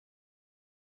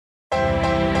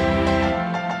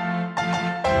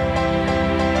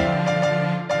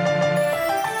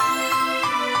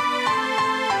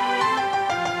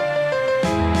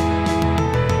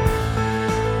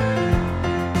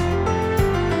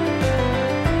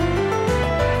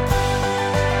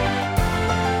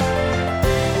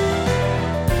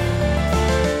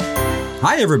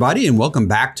Hi, everybody, and welcome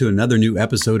back to another new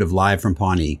episode of Live from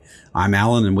Pawnee. I'm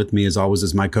Alan, and with me, as always,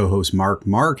 is my co-host, Mark.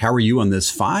 Mark, how are you on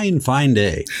this fine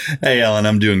day? Hey, Alan,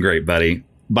 I'm doing great, buddy.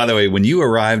 By the way, when you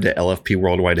arrived at LFP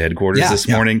Worldwide headquarters this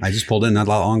morning... I just pulled in not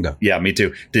long ago. Yeah, me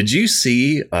too. Did you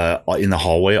see in the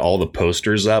hallway all the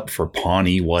posters up for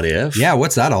Pawnee What If? Yeah,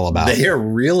 what's that all about? They're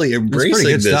really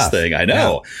embracing this thing. I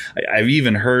know. Yeah. I've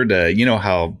even heard, you know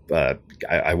how...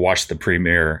 I watched the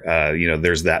premiere.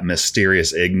 There's that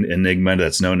mysterious enigma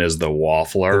that's known as the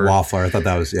Waffler. The Waffler. I thought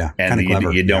that was, and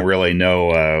you don't really know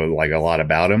like a lot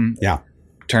about him. Yeah.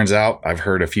 Turns out I've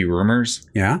heard a few rumors.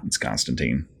 Yeah. It's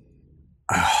Constantine.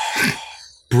 Oh,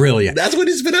 brilliant. That's what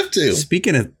he's been up to.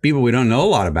 Speaking of people we don't know a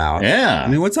lot about. Yeah. I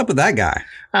mean, what's up with that guy?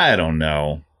 I don't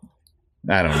know.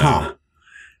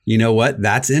 You know what?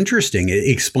 That's interesting. It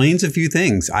explains a few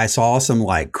things. I saw some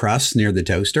like crusts near the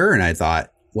toaster and I thought,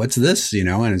 what's this?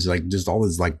 And it's like just all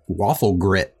this like waffle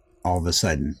grit all of a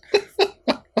sudden.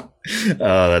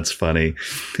 Oh, that's funny.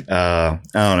 I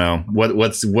don't know.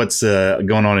 What's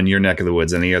going on in your neck of the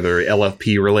woods? Any other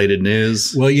LFP related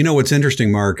news? Well, you know what's interesting,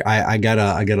 Mark? I got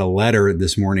a letter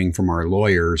this morning from our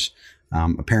lawyers.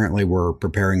 Apparently, we're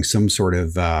preparing some sort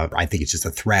of, I think it's just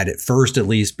a thread at first, at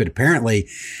least. But apparently,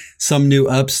 some new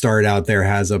upstart out there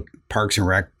has a Parks and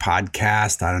Rec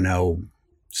podcast. I don't know,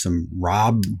 some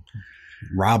Rob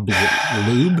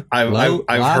Lube.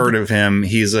 I've heard of him.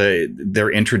 They're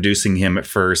introducing him at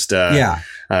first.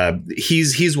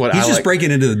 He's just breaking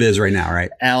into the biz right now,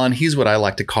 right? Alan, he's what I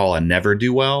like to call a never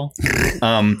do well.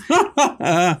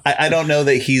 I don't know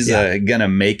that he's gonna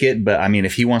make it, but I mean,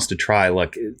 if he wants to try,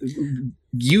 look,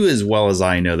 you as well as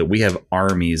I know that we have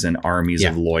armies and armies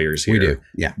of lawyers here. We do,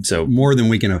 yeah. So more than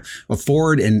we can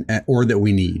afford or that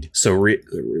we need. So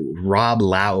Rob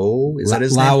Lau, is that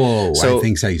his name? So I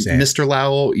think so you say it. Mr.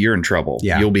 Lau, you're in trouble.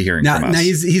 Yeah. You'll be hearing from us. Now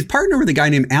he's partnered with a guy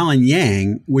named Alan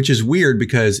Yang, which is weird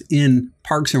because in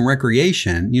Parks and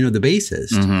Recreation, the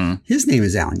bassist, his name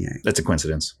is Alan Yang. That's a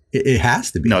coincidence. It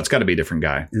has to be. No, it's got to be a different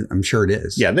guy. I'm sure it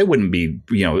is. Yeah, they wouldn't be,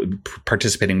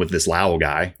 participating with this Lau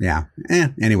guy. Yeah.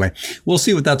 Anyway, we'll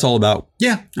see what that's all about.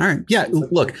 Yeah. All right. Yeah.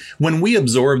 Look, when we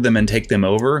absorb them and take them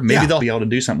over, maybe they'll be able to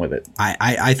do something with it.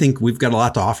 I think we've got a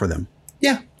lot to offer them.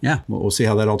 Yeah. Yeah. We'll see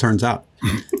how that all turns out.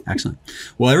 Excellent.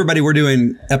 Well, everybody, we're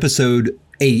doing episode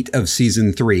 8 of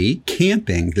season 3,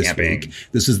 camping this week.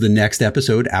 This is the next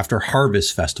episode after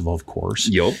Harvest Festival, of course.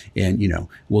 Yep. And,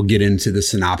 we'll get into the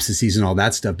synopsises and all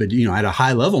that stuff. But, at a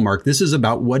high level, Mark, this is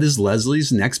about what is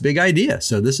Leslie's next big idea.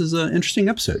 So this is an interesting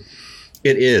episode.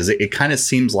 It is. It kind of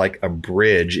seems like a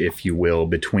bridge, if you will,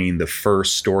 between the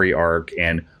first story arc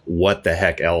and what the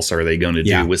heck else are they going to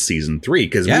do with season 3?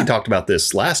 Because we talked about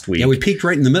this last week. Yeah, we peaked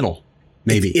right in the middle.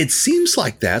 Maybe it seems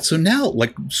like that. So now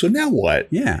what?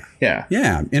 Yeah.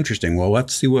 Interesting. Well,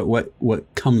 let's see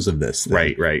what comes of this.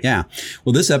 Then. Right. Yeah.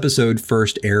 Well, this episode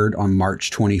first aired on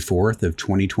March 24th of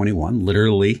 2021,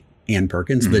 literally Ann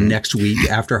Perkins, the next week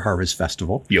after Harvest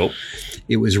Festival. Yep.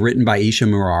 It was written by Isha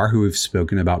Murar, who we've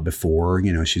spoken about before.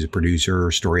 She's a producer,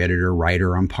 story editor,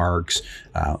 writer on Parks,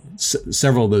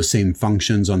 several of those same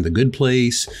functions on The Good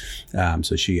Place.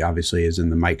 So she obviously is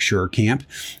in the Mike Schur camp.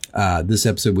 This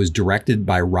episode was directed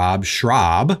by Rob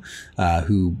Schrab,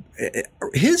 who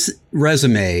his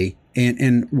resume,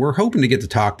 and we're hoping to get to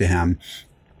talk to him.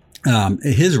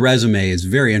 His resume is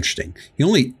very interesting. He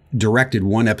only directed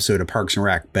one episode of Parks and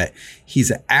Rec, but he's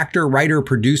an actor, writer,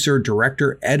 producer,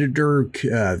 director, editor,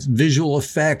 visual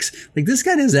effects. Like, this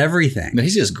guy does everything. No,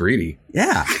 he's just greedy.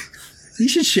 Yeah. You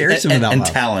should share some of that. And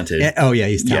talented. He's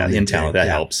talented. Yeah, and talented. That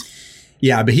helps.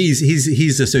 Yeah, but he's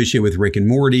associated with Rick and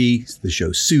Morty, the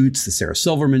show Suits, the Sarah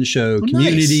Silverman show,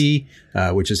 Community,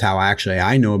 which is how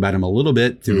I know about him a little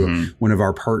bit through one of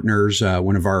our partners,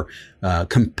 one of our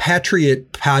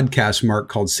compatriot podcasts, Mark,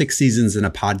 called 6 Seasons in a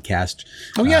Podcast.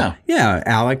 Oh, yeah.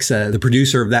 Alex, the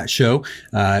producer of that show,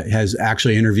 has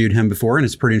actually interviewed him before, and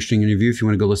it's a pretty interesting interview if you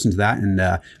want to go listen to that. And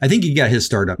I think he got his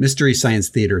start up, Mystery Science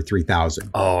Theater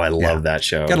 3000. Oh, I love that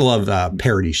show. Gotta love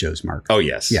parody shows, Mark. Oh,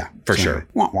 yes. Yeah. For sure.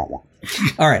 Wah, wah, wah.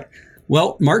 All right.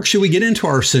 Well, Mark, should we get into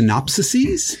our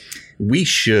synopsises? We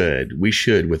should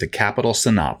with a capital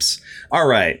synops. All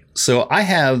right. So I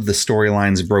have the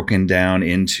storylines broken down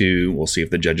into, we'll see if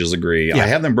the judges agree. Yeah. I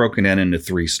have them broken in into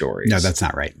 3 stories. No, that's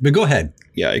not right. But go ahead.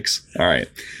 Yikes. All right.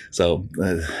 So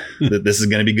this is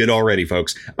going to be good already,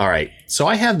 folks. All right. So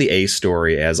I have the A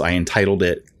story as I entitled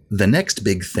it, The Next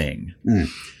Big Thing.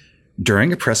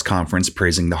 During a press conference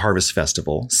praising the Harvest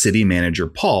Festival, city manager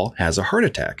Paul has a heart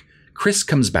attack. Chris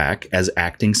comes back as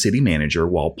acting city manager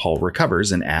while Paul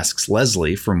recovers and asks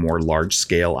Leslie for more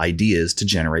large-scale ideas to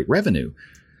generate revenue.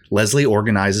 Leslie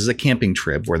organizes a camping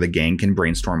trip where the gang can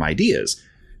brainstorm ideas.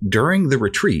 During the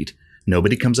retreat,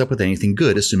 Nobody comes up with anything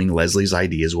good, assuming Leslie's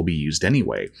ideas will be used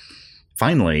anyway.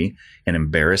 Finally, an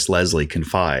embarrassed Leslie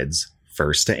confides,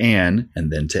 first to Anne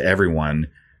and then to everyone,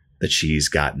 that she's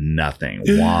got nothing.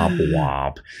 Womp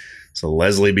womp. So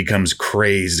Leslie becomes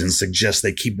crazed and suggests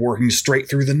they keep working straight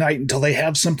through the night until they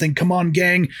have something. Come on,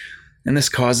 gang. And this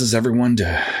causes everyone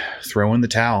to throw in the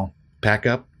towel, pack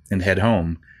up, and head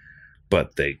home.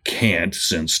 But they can't,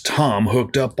 since Tom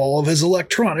hooked up all of his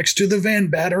electronics to the van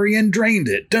battery and drained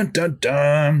it. Dun dun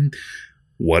dun.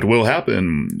 What will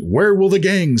happen? Where will the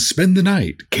gang spend the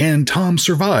night? Can Tom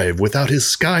survive without his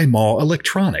Sky Mall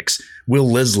electronics? Will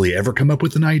Leslie ever come up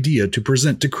with an idea to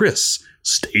present to Chris?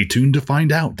 Stay tuned to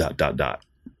find out. Dot dot dot.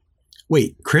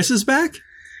 Wait, Chris is back?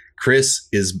 Chris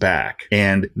is back.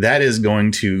 And that is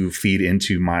going to feed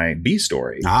into my B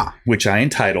story, which I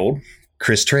entitled,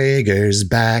 Chris Traeger's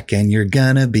back and you're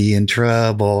gonna be in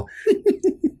trouble.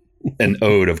 An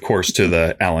ode, of course, to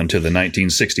the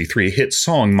 1963 hit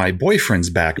song My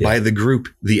Boyfriend's Back by the group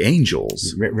The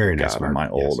Angels. Very nice. God, am I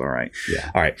old? Yes. All right.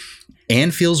 Yeah. All right.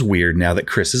 Anne feels weird now that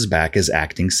Chris is back as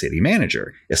acting city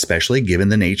manager, especially given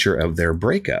the nature of their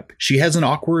breakup. She has an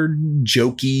awkward,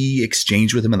 jokey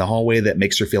exchange with him in the hallway that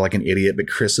makes her feel like an idiot, but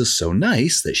Chris is so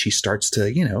nice that she starts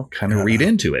to, kind of read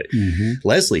into it. Mm-hmm.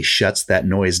 Leslie shuts that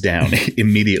noise down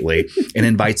immediately and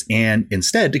invites Anne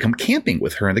instead to come camping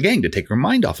with her and the gang to take her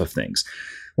mind off of things.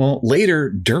 Well, later,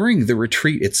 during the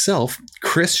retreat itself,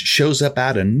 Chris shows up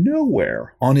out of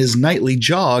nowhere on his nightly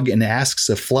jog and asks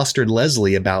a flustered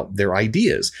Leslie about their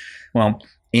ideas. Well,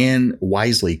 Anne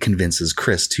wisely convinces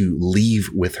Chris to leave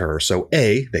with her so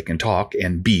A, they can talk,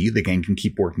 and B, the gang can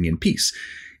keep working in peace.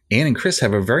 Anne and Chris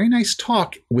have a very nice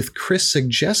talk, with Chris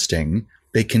suggesting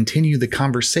they continue the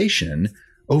conversation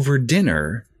over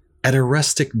dinner at a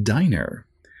rustic diner.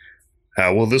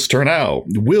 How will this turn out?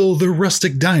 Will the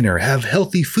rustic diner have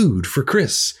healthy food for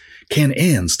Chris? Can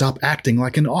Anne stop acting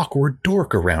like an awkward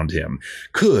dork around him?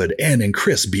 Could Anne and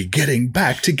Chris be getting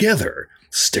back together?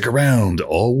 Stick around,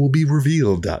 all will be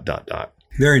revealed. ...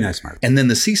 Very nice, Mark. And then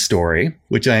the C story,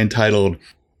 which I entitled,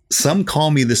 Some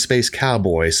Call Me the Space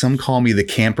Cowboy, Some Call Me the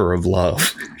Camper of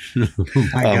Love. Oh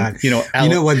my God. You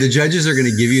know what? The judges are going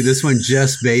to give you this one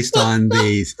just based on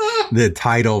the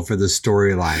title for the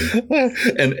storyline.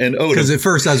 And ode. Because at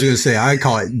first I was going to say, I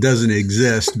call it Doesn't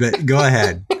Exist, but go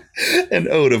ahead. An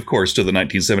ode, of course, to the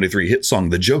 1973 hit song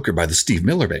The Joker by the Steve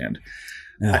Miller Band.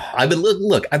 I've been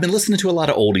listening to a lot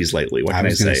of oldies lately. What can I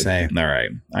say? All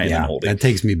right. I am an oldie. That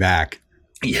takes me back.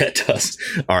 Yeah, it does.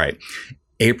 All right.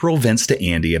 April vents to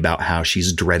Andy about how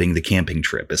she's dreading the camping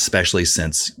trip, especially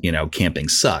since, camping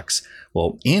sucks.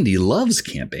 Well, Andy loves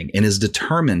camping and is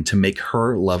determined to make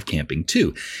her love camping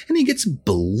too. And he gets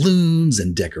balloons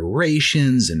and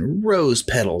decorations and rose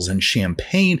petals and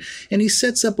champagne, and he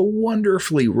sets up a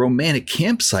wonderfully romantic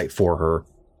campsite for her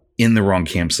in the wrong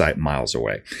campsite miles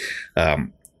away.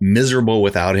 Miserable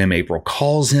without him, April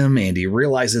calls him. Andy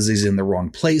realizes he's in the wrong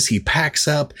place. He packs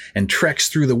up and treks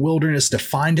through the wilderness to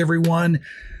find everyone.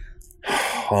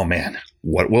 Oh, man.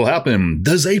 What will happen?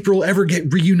 Does April ever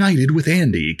get reunited with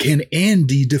Andy? Can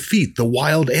Andy defeat the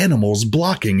wild animals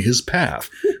blocking his path?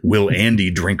 Will Andy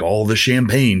drink all the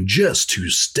champagne just to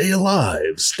stay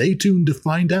alive? Stay tuned to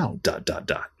find out. ... All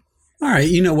right.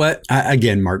 You know what?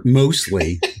 Again, Mark,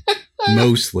 mostly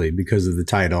because of the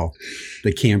title,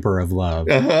 The Camper of Love.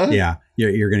 Uh-huh. Yeah,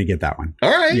 you're going to get that one. All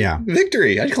right. Yeah.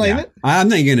 Victory. I claim it. I'm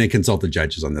not going to consult the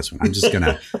judges on this one. I'm just going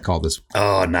to call this.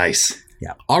 Oh, nice.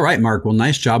 Yeah. All right, Mark. Well,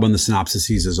 nice job on the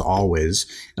synopsises as always.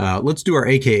 Let's do our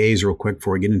AKAs real quick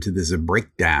before we get into this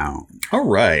breakdown. All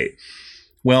right.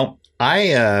 Well,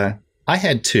 I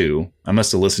had two. I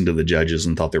must have listened to the judges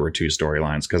and thought there were two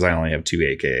storylines because I only have two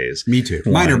AKAs. Me too.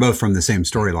 Mine are both from the same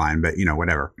storyline, but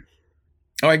whatever.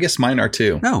 Oh, I guess mine are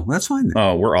too. No, that's fine then.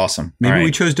 Oh, we're awesome. Maybe we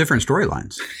chose different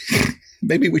storylines.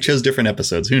 Maybe we chose different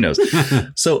episodes. Who knows?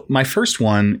 So my first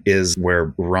one is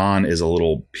where Ron is a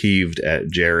little peeved at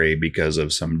Jerry because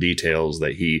of some details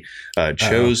that he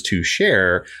chose to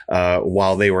share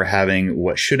while they were having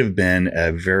what should have been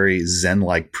a very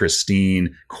Zen-like,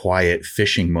 pristine, quiet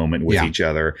fishing moment with each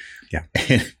other. Yeah.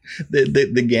 And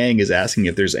the gang is asking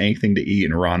if there's anything to eat,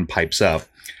 and Ron pipes up,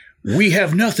 "We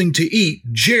have nothing to eat.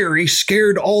 Jerry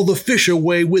scared all the fish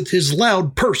away with his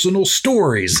loud personal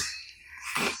stories."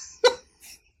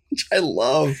 Which I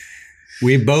love.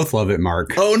 We both love it,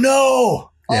 Mark. Oh,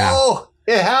 no. Yeah. Oh,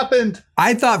 it happened.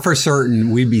 I thought for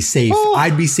certain we'd be safe. Oh.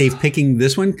 I'd be safe picking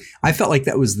this one. I felt like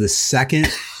that was the second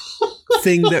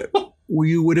thing that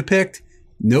you would have picked.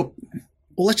 Nope.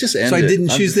 Well, let's just end So I it. didn't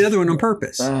choose the other one on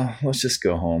purpose. Let's just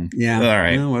go home. Yeah. All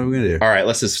right. Well, what are we going to do? All right.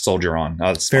 Let's just soldier on.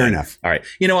 Oh, that's Fair fine. enough. All right.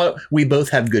 You know what? We both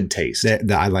have good taste.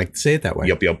 I like to say it that way.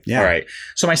 Yep. Yeah. All right.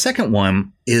 So my second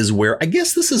one is where I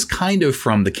guess this is kind of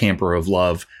from the Camper of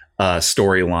Love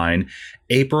storyline.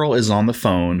 April is on the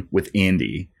phone with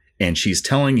Andy. And she's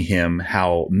telling him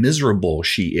how miserable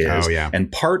she is. Oh, yeah.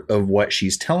 And part of what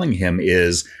she's telling him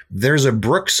is there's a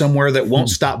brook somewhere that won't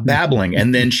stop babbling.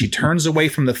 And then she turns away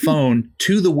from the phone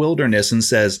to the wilderness and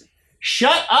says,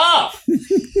 "Shut up,"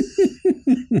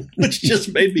 which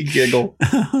just made me giggle.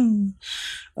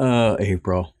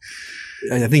 April.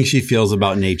 I think she feels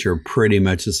about nature pretty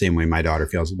much the same way my daughter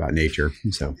feels about nature.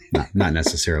 So not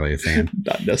necessarily a fan.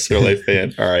 Not necessarily a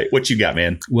fan. All right. What you got,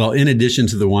 man? Well, in addition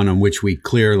to the one on which we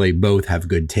clearly both have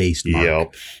good taste,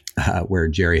 Mark, Yep. where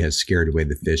Jerry has scared away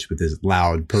the fish with his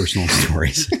loud personal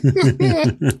stories.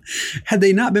 Had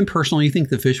they not been personal, you think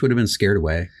the fish would have been scared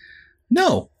away?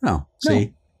 No. Oh, see?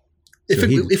 No. If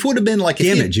it would have been like,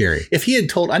 damn it, Jerry. If he had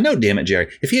told, I know, damn it,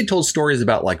 Jerry. If he had told stories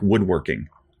about like woodworking,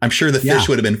 I'm sure the fish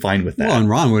would have been fine with that. Well, and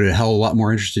Ron would have hell a lot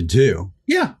more interested too.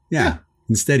 Yeah.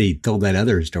 Instead, he told that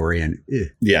other story, and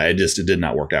yeah, it did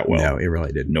not work out well. No, it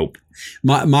really didn't. Nope.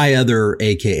 My other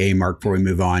AKA Mark, before we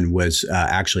move on, was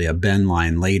actually a Ben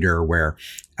line later where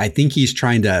I think he's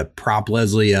trying to prop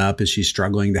Leslie up as she's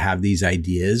struggling to have these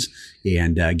ideas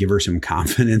and give her some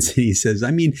confidence. And he says, "I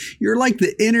mean, you're like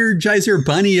the Energizer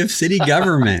Bunny of city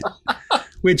government,"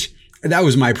 which. That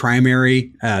was my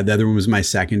primary. The other one was my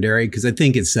secondary because I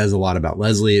think it says a lot about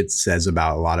Leslie. It says a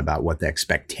lot about what the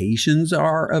expectations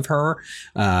are of her,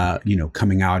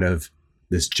 coming out of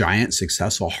this giant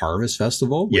successful harvest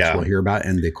festival, which we'll hear about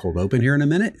in the cold open here in a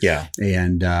minute. Yeah.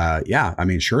 And I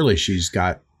mean, surely she's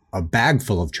got a bag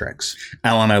full of tricks.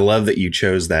 Alan, I love that you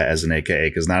chose that as an AKA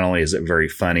because not only is it very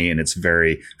funny and it's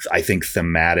very, I think,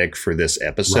 thematic for this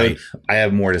episode. Right. I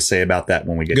have more to say about that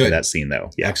when we get to that scene, though.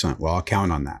 Yeah. Excellent. Well, I'll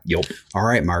count on that. Yep. All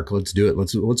right, Mark, let's do it.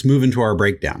 Let's move into our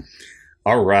breakdown.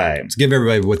 All right. Let's give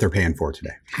everybody what they're paying for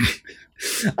today.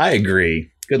 I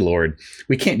agree. Good Lord.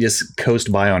 We can't just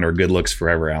coast by on our good looks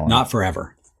forever, Alan. Not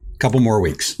forever. A couple more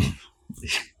weeks.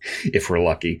 If we're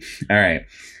lucky. All right.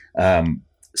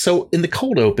 So in the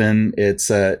cold open, it's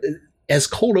as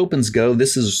cold opens go,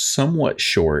 this is somewhat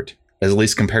short, at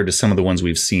least compared to some of the ones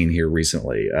we've seen here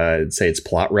recently. I'd say it's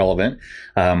plot relevant.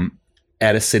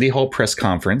 At a City Hall press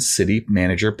conference, City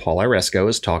Manager Paul Iresco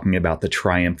is talking about the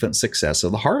triumphant success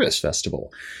of the Harvest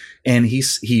Festival. And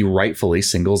he rightfully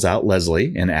singles out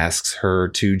Leslie and asks her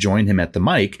to join him at the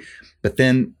mic. But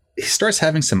then he starts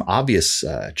having some obvious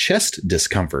chest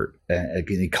discomfort.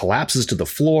 He collapses to the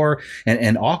floor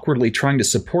and awkwardly trying to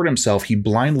support himself, he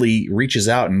blindly reaches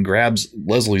out and grabs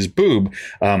Leslie's boob.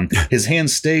 His hand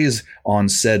stays on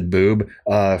said boob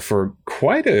for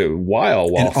quite a while.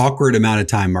 An awkward amount of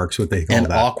time, Mark's what they call that.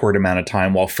 An awkward amount of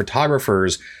time while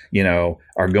photographers,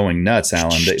 are going nuts,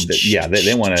 Alan.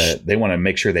 They want to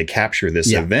make sure they capture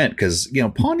this event because,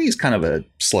 Pawnee's kind of a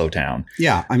slow town.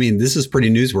 Yeah. I mean, this is pretty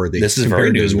newsworthy. This is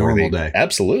very newsworthy. Normal day.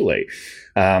 Absolutely.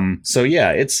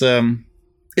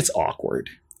 It's awkward.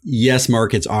 Yes,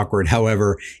 Mark, it's awkward.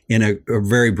 However, in a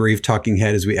very brief talking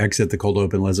head as we exit the cold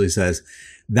open, Leslie says,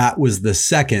 "That was the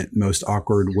second most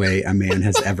awkward way a man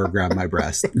has ever grabbed my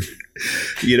breast."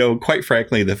 Quite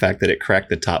frankly, the fact that it cracked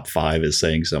the top 5 is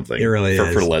saying something. It really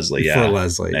is. For Leslie, yeah. For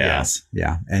Leslie, yes.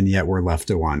 Yeah. And yet we're left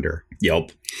to wonder.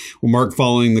 Yep. Well, Mark,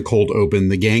 following the cold open,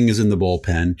 the gang is in the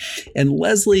bullpen, and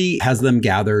Leslie has them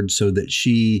gathered so that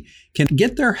she can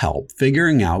get their help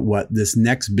figuring out what this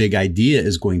next big idea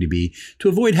is going to be to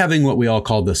avoid having what we all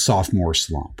call the sophomore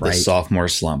slump, right? The sophomore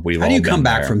slump. How do you come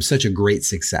back from such a great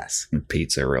success?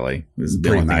 Pizza, really. This is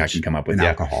the only thing I can come up with. And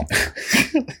alcohol.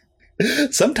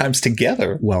 Sometimes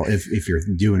together. Well, if you're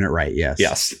doing it right, yes.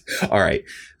 Yes. All right.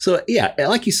 So,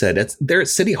 like you said, they're at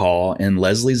City Hall and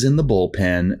Leslie's in the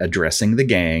bullpen addressing the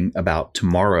gang about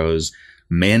tomorrow's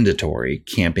mandatory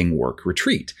camping work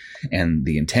retreat. And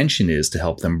the intention is to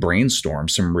help them brainstorm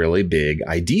some really big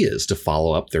ideas to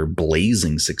follow up their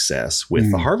blazing success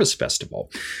with the Harvest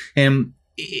Festival. And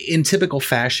in typical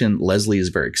fashion, Leslie is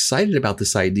very excited about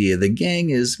this idea. The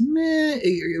gang is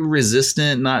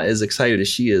resistant, not as excited as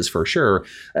she is for sure.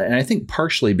 And I think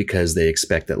partially because they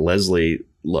expect that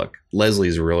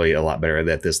Leslie's really a lot better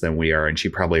at this than we are. And she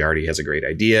probably already has a great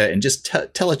idea. And just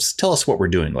tell us what we're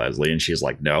doing, Leslie. And she's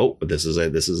like, no, this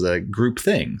is a group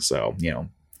thing. So,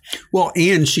 Well,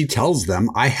 and she tells them,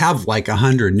 I have like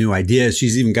 100 new ideas.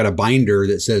 She's even got a binder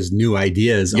that says new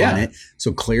ideas on it.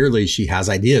 So clearly she has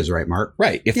ideas, right, Mark?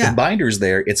 Right. If the binder's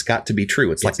there, it's got to be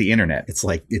true. It's like the internet. It's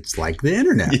like the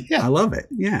internet. Yeah. I love it.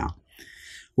 Yeah.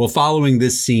 Well, following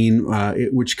this scene,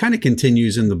 which kind of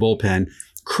continues in the bullpen,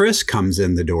 Chris comes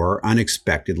in the door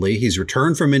unexpectedly. He's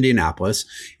returned from Indianapolis,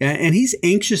 and he's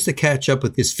anxious to catch up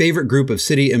with his favorite group of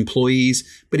city employees,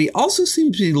 but he also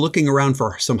seems to be looking around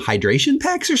for some hydration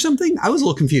packs or something. I was a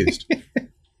little confused.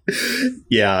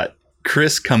 Yeah.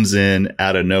 Chris comes in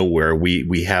out of nowhere.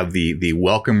 We have the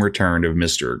welcome return of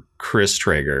Mr. Chris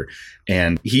Traeger,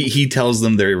 and he tells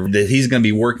them that he's going to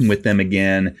be working with them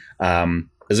again.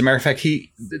 As a matter of fact,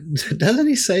 he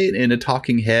say it in a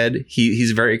talking head.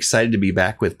 He's very excited to be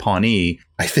back with Pawnee.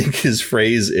 I think his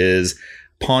phrase is,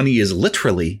 Pawnee is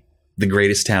literally the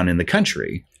greatest town in the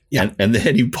country. Yeah. And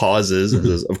then he pauses and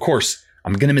says, of course,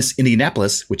 I'm going to miss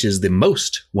Indianapolis, which is the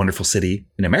most wonderful city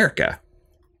in America.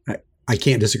 I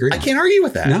can't disagree. I can't argue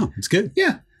with that. No, it's good.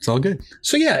 Yeah. It's all good.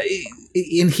 So yeah,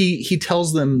 and he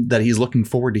tells them that he's looking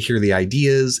forward to hear the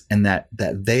ideas and that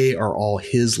they are all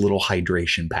his little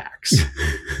hydration packs.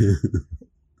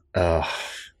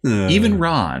 Even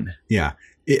Ron. Yeah.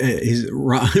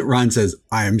 Ron says,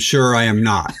 I am sure I am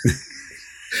not.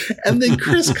 And then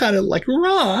Chris kind of like,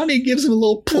 Ron, he gives him a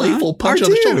little playful punch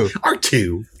on the shoulder.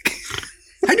 R2.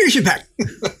 Hydration pack.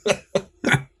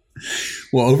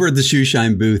 Well, over at the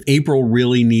Shoeshine booth, April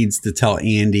really needs to tell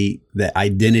Andy that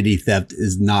identity theft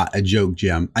is not a joke,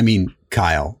 Jim. I mean,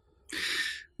 Kyle.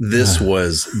 This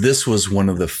was one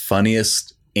of the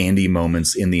funniest Andy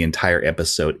moments in the entire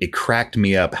episode. It cracked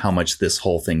me up how much this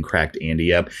whole thing cracked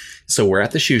Andy up. So we're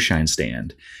at the Shoeshine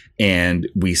stand and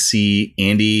we see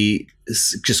Andy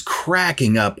just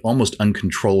cracking up almost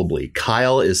uncontrollably.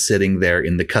 Kyle is sitting there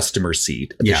in the customer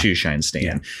seat at the Shoeshine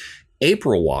stand. Yeah.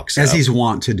 April walks up. As he's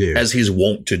wont to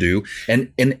do.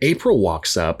 And April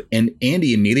walks up and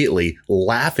Andy immediately,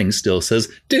 laughing still,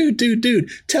 says,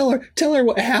 dude, tell her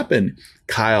what happened.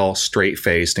 Kyle,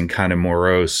 straight-faced and kind of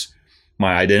morose,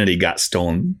 my identity got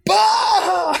stolen.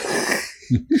 Bah!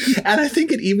 And I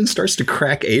think it even starts to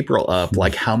crack April up,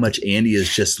 like how much Andy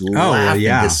is just laughing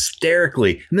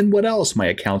hysterically. And then what else? My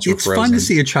accounts were frozen. It's fun to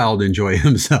see a child enjoy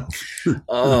himself.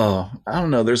 I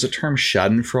don't know. There's a term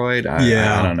schadenfreude.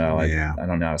 I don't know. I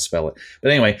don't know how to spell it.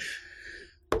 But anyway,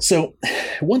 so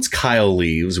once Kyle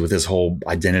leaves with his whole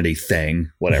identity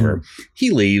thing, whatever,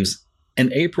 he leaves.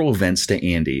 And April vents to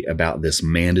Andy about this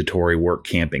mandatory work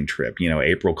camping trip. You know,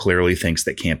 April clearly thinks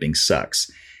that camping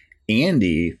sucks.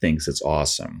 Andy thinks it's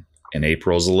awesome. And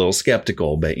April's a little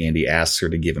skeptical, but Andy asks her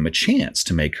to give him a chance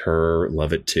to make her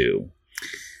love it too.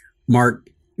 Mark,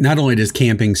 not only does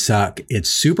camping suck, it's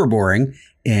super boring.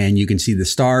 And you can see the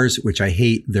stars, which I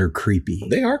hate. They're creepy.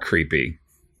 They are creepy.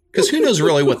 Because who knows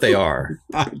really what they are?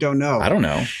 I don't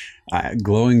know.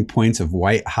 Glowing points of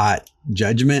white hot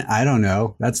judgment. I don't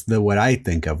know. That's what I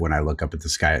think of when I look up at the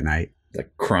sky at night. Like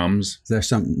crumbs. Is there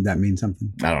something that means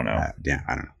something? I don't know. I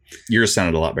don't know. Yours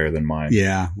sounded a lot better than mine.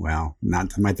 Yeah, well, not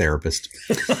to my therapist.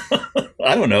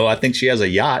 I don't know. I think she has a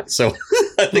yacht, so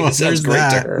I think it sounds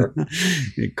great to her.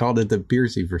 You called it the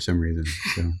Piercy for some reason.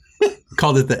 So.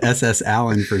 Called it the SS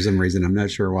Allen for some reason. I'm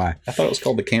not sure why. I thought it was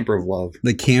called the Camper of Love.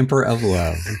 The Camper of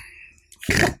Love.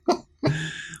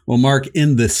 Well, Mark,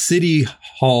 in the City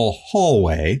Hall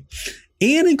hallway,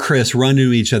 Ann and Chris run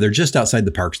into each other just outside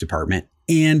the Parks Department.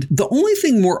 And the only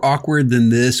thing more awkward than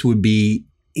this would be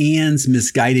Ann's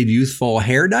misguided youthful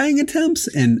hair dyeing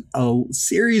attempts and a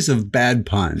series of bad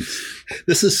puns.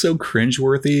 This is so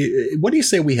cringeworthy. What do you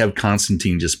say we have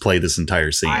Constantine just play this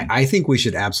entire scene? I think we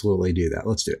should absolutely do that.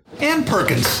 Let's do it. Ann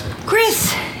Perkins.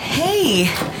 Chris, hey.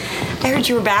 I heard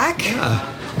you were back.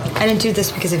 Yeah. I didn't do this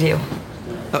because of you.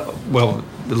 Well,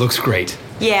 it looks great.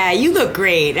 Yeah, you look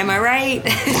great. Am I right?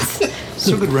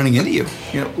 So good running into you.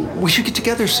 You know, we should get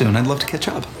together soon. I'd love to catch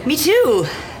up. Me too.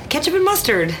 Ketchup and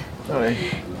mustard. All right.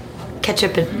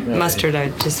 Ketchup and mustard, I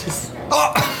just was...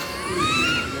 Oh!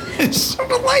 It's so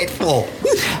delightful.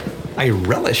 I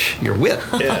relish your wit.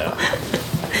 Yeah.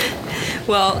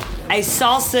 Well, I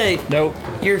salsa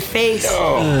your face.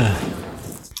 Oh.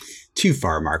 Too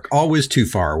far, Mark. Always too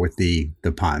far with the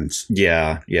puns.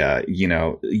 Yeah. You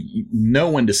know, know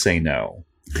when to say no.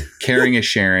 Caring is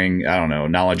sharing. I don't know.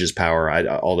 Knowledge is power.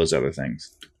 All those other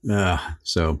things.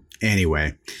 So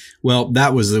anyway, well,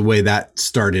 that was the way that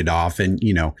started off. And,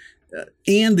 you know,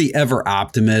 and the ever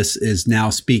optimist is now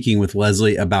speaking with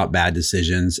Leslie about bad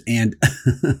decisions and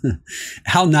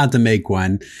how not to make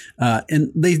one.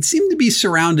 And they seem to be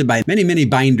surrounded by many, many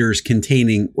binders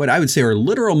containing what I would say are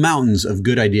literal mountains of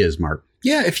good ideas, Mark.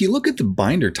 Yeah, if you look at the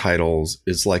binder titles,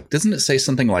 it's like, doesn't it say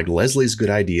something like Leslie's Good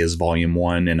Ideas, Volume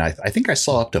 1? And I think I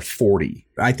saw up to 40.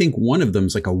 I think one of them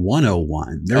is like a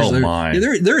 101. My.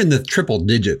 They're in the triple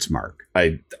digits, Mark.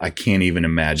 I can't even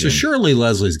imagine. So surely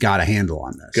Leslie's got a handle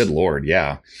on this. Good Lord,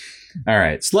 yeah. All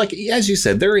right. So like, as you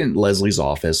said, they're in Leslie's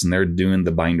office and they're doing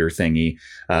the binder thingy.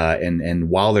 And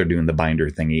while they're doing the binder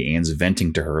thingy, Anne's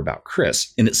venting to her about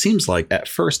Chris. And it seems like at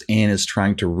first Anne is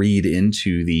trying to read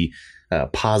into the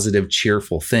positive,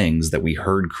 cheerful things that we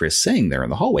heard Chris saying there in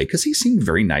the hallway, because he seemed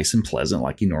very nice and pleasant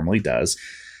like he normally does.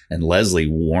 And Leslie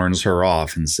warns her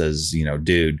off and says,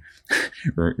 dude,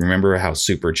 remember how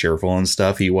super cheerful and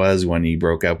stuff he was when he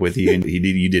broke up with you and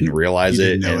you didn't realize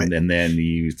it, and then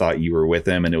you thought you were with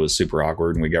him and it was super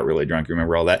awkward and we got really drunk.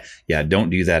 Remember all that? Yeah, don't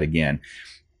do that again.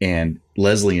 And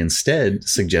Leslie instead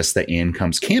suggests that Anne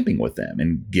comes camping with them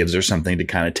and gives her something to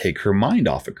kind of take her mind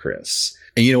off of Chris.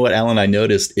 And you know what, Alan, I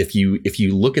noticed if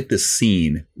you look at this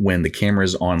scene when the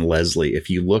camera's on Leslie, if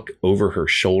you look over her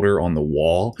shoulder on the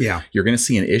wall, you're going to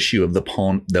see an issue of the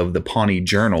Pawnee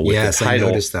Journal with the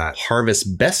title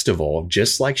Harvest Bestival,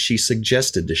 just like she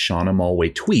suggested to Shauna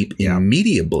Mulway-Tweep in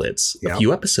Media Blitz a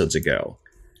few episodes ago.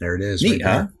 There it is. Neat,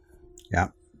 right huh? Yeah.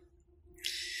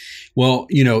 Well,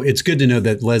 it's good to know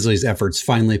that Leslie's efforts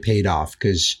finally paid off,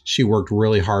 because she worked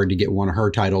really hard to get one of her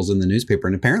titles in the newspaper,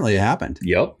 and apparently it happened.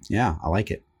 Yep. Yeah, I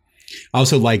like it. I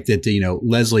also like that,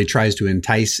 Leslie tries to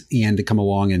entice Anne to come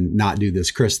along and not do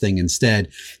this Chris thing instead.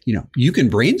 You can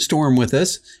brainstorm with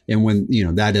us. And when,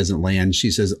 that doesn't land,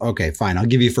 she says, okay, fine, I'll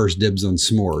give you first dibs on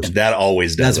s'mores. And that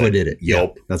always does. That's what did it.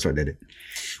 Yep. Yeah, that's what did it.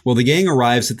 Well, the gang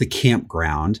arrives at the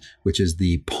campground, which is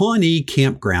the Pawnee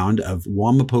campground of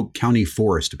Wamapoke County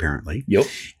Forest, apparently. Yep.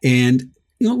 And,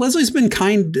 Leslie's been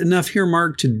kind enough here,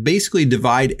 Mark, to basically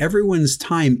divide everyone's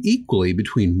time equally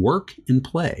between work and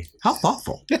play. How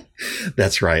thoughtful.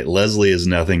 That's right. Leslie is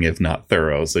nothing if not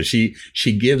thorough. So she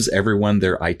gives everyone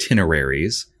their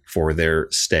itineraries for their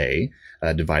stay,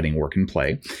 dividing work and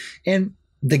play. And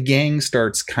the gang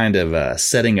starts kind of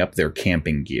setting up their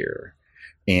camping gear.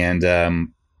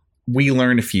 And we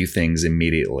learn a few things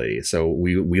immediately. So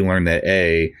we learned that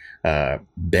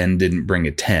Ben didn't bring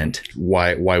a tent.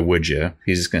 Why would you?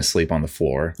 He's just going to sleep on the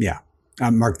floor. Yeah.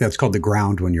 Mark, that's called the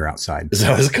ground when you're outside. Is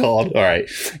that what it's called? All right.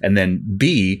 And then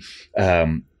B,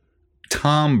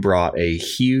 Tom brought a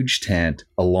huge tent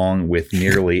along with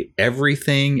nearly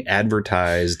everything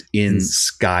advertised in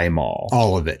Sky Mall.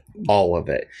 All of it. All of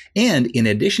it. And in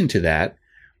addition to that,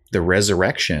 the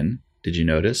resurrection, did you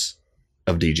notice,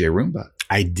 of DJ Roomba?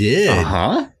 I did.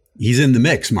 Uh-huh. He's in the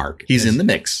mix, Mark. He's in the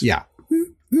mix. Yeah.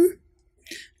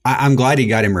 I'm glad he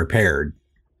got him repaired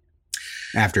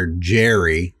after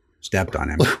Jerry stepped on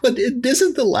him. But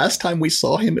isn't the last time we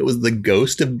saw him, it was the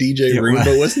ghost of DJ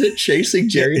Roomba, wasn't it, chasing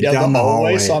Jerry down the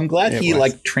hallway? So I'm glad he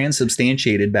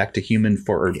transubstantiated back to human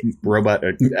or robot.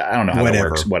 I don't know how that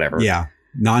works. Whatever. Yeah.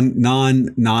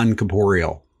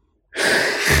 Non-corporeal.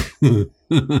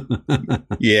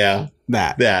 Yeah.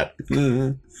 That.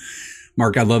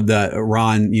 Mark, I love that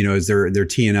Ron, as they're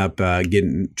teeing up,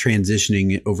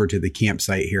 transitioning over to the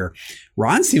campsite here.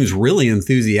 Ron seems really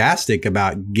enthusiastic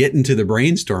about getting to the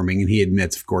brainstorming. And he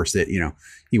admits, of course, that,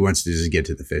 he wants to just get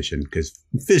to the fishing because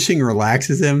fishing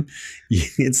relaxes him.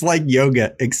 It's like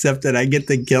yoga, except that I get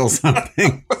to kill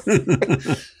something.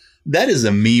 That is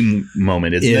a meme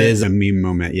moment, isn't it? It is a meme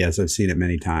moment. Yes, I've seen it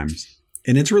many times.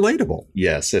 And it's relatable.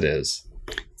 Yes, it is.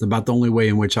 It's about the only way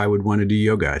in which I would want to do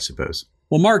yoga, I suppose.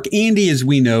 Well, Mark, Andy, as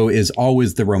we know, is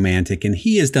always the romantic, and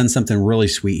he has done something really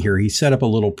sweet here. He set up a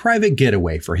little private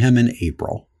getaway for him and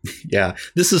April. Yeah,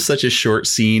 this is such a short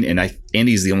scene, and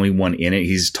Andy's the only one in it.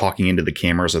 He's talking into the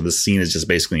camera, so the scene is just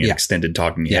basically an extended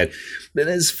talking head. But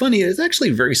it's funny. It's actually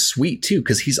very sweet, too,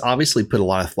 because he's obviously put a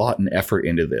lot of thought and effort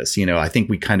into this. I think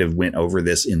we kind of went over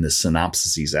this in the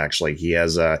synopsises, actually. He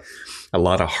has a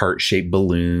lot of heart-shaped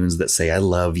balloons that say, I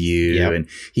love you. Yep. And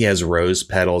he has rose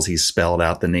petals. He's spelled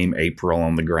out the name April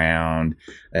on the ground.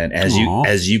 And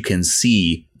as you can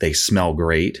see, they smell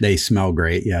great. They smell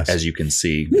great, yes. As you can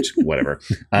see, whatever.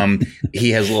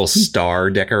 He has little star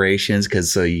decorations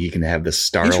so you can have the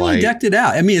starlight. He's really decked it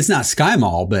out. I mean, it's not Sky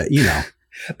Mall, but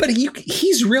But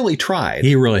he's really tried.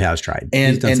 He really has tried.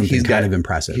 And he's done something kind of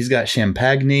impressive. He's got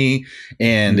champagne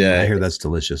and I hear that's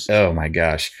delicious. Oh my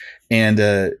gosh. And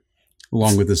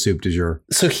along with the soup du jour.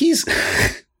 So he's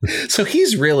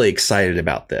really excited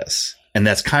about this. And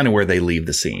that's kind of where they leave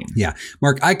the scene. Yeah.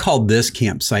 Mark, I called this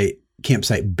campsite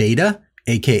Beta,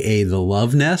 aka the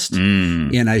Love Nest.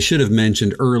 And I should have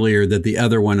mentioned earlier that the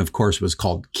other one, of course, was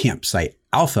called Campsite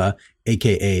Alpha,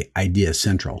 aka Idea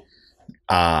Central.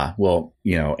 Well,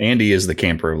 Andy is the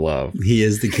camper of love. He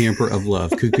is the camper of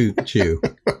love. Cuckoo choo.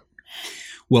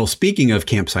 Well, speaking of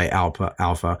Campsite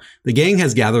Alpha, the gang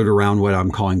has gathered around what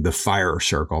I'm calling the fire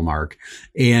circle, Mark.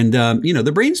 And,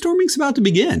 the brainstorming's about to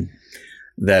begin.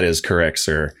 That is correct,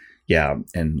 sir. Yeah.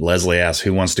 And Leslie asks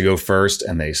who wants to go first,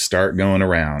 and they start going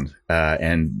around.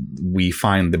 And we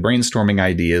find the brainstorming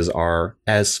ideas are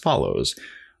as follows.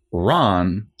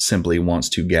 Ron simply wants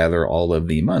to gather all of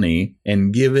the money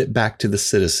and give it back to the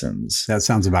citizens. That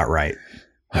sounds about right.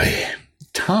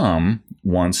 Tom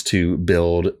wants to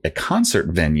build a concert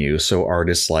venue so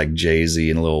artists like Jay-Z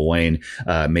and Lil Wayne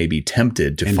may be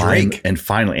tempted to find Drake.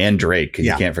 and Drake,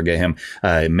 you can't forget him,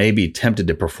 may be tempted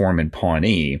to perform in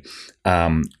Pawnee.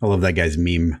 I love that guy's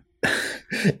meme.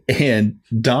 And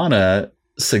Donna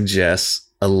suggests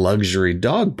a luxury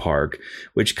dog park,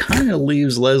 which kind of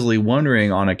leaves Leslie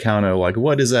wondering on account of like,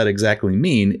 what does that exactly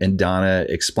mean? And Donna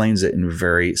explains it in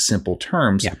very simple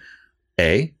terms. Yeah.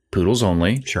 A, poodles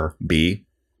only. Sure. B,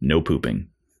 no pooping.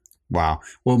 Wow.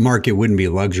 Well, Mark, it wouldn't be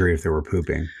luxury if they were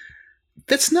pooping.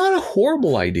 That's not a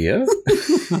horrible idea.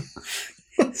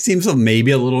 Seems maybe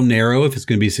a little narrow if it's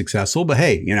going to be successful, but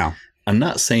hey, I'm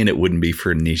not saying it wouldn't be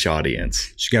for a niche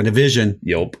audience. she got a vision.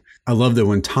 Yup. I love that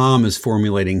when Tom is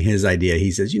formulating his idea,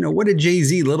 he says, what did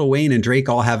Jay-Z, Lil Wayne, and Drake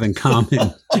all have in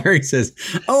common? Jerry says,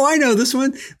 oh, I know this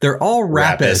one. They're all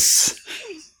rapists.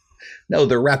 No,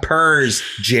 they're rappers,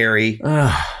 Jerry.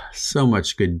 So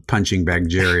much good punching bag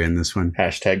Jerry in this one.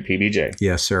 Hashtag PBJ.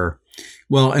 Yes, sir.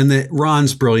 Well, and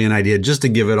Ron's brilliant idea, just to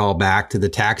give it all back to the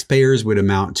taxpayers, would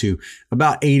amount to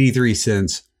about 83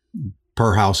 cents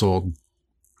per household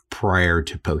prior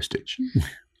to postage.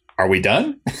 Are we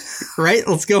done? Right?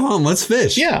 Let's go home. Let's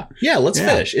fish. Yeah, let's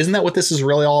fish. Isn't that what this is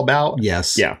really all about?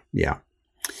 Yes. Yeah.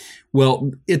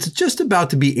 Well, it's just about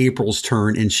to be April's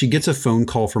turn, and she gets a phone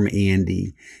call from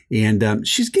Andy, and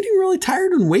she's getting really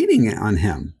tired and waiting on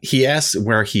him. He asks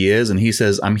where he is, and he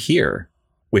says, I'm here,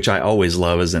 which I always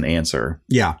love as an answer.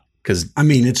 Yeah. Because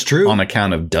it's true. On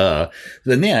account of duh.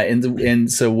 Then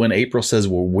and so when April says,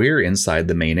 well, we're inside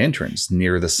the main entrance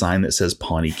near the sign that says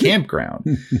Pawnee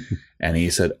Campground. And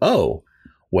he said, oh,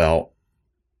 well,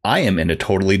 I am in a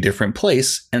totally different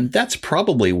place. And that's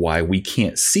probably why we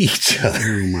can't see each other.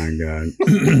 Oh, my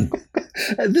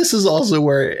God. This is also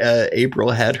where April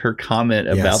had her comment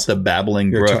about the babbling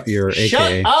brook. Your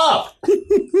Shut AKA. up!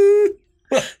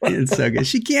 It's so good.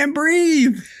 She can't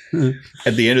breathe.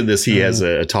 At the end of this, he has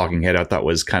a talking head I thought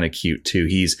was kind of cute, too.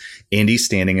 Andy's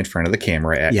standing in front of the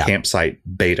camera at Campsite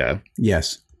Beta.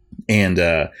 Yes.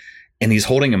 And he's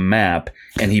holding a map,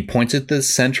 and he points at the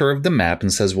center of the map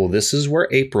and says, well, this is where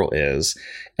April is.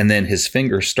 And then his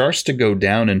finger starts to go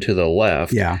down and to the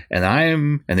left. Yeah.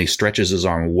 And he stretches his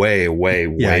arm way off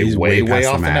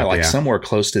the map, like somewhere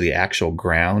close to the actual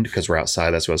ground, because we're outside.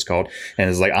 That's what it's called.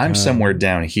 And it's like, I'm somewhere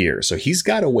down here. So he's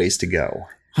got a ways to go.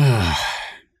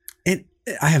 And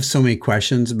I have so many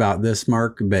questions about this,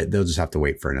 Mark, but they'll just have to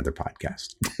wait for another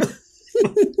podcast.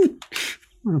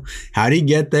 How did he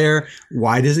get there?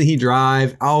 Why doesn't he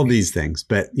drive? All these things.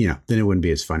 But, then it wouldn't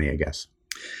be as funny, I guess.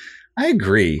 I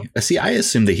agree. See, I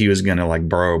assumed that he was going to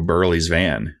borrow Burley's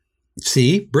van.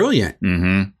 See, brilliant.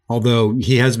 Mm-hmm. Although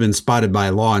he has been spotted by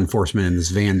law enforcement in this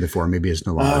van before. Maybe it's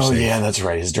no longer safe. Yeah, that's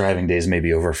right. His driving days may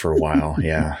be over for a while.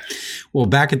 Yeah. Well,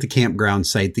 back at the campground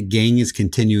site, the gang is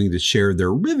continuing to share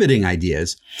their riveting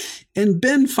ideas. And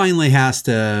Ben finally has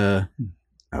to...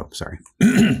 Oh, sorry.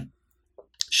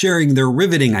 Sharing their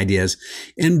riveting ideas.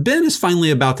 And Ben is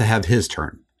finally about to have his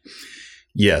turn.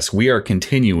 Yes, we are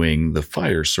continuing the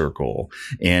fire circle,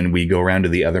 and we go around to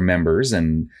the other members,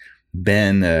 and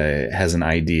Ben has an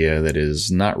idea that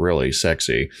is not really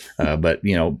sexy, but,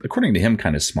 according to him,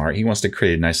 kind of smart. He wants to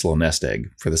create a nice little nest egg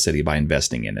for the city by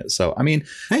investing in it. So,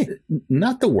 hey,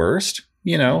 not the worst,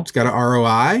 It's got an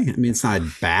ROI. It's not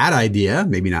a bad idea,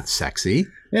 maybe not sexy.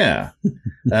 Yeah.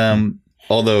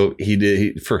 Although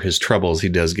for his troubles, he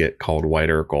does get called White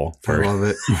Urkel. I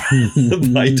love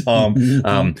it. By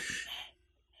Tom.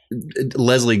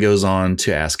 Leslie goes on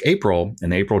to ask April,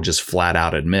 and April just flat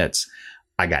out admits,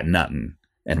 I got nothing.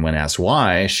 And when asked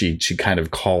why, she kind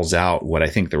of calls out what I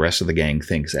think the rest of the gang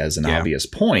thinks as an obvious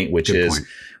point, which is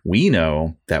we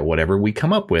know that whatever we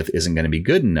come up with isn't going to be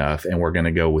good enough, and we're going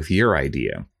to go with your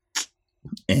idea.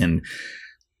 And,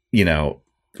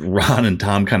 Ron and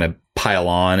Tom kind of pile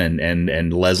on,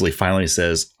 and Leslie finally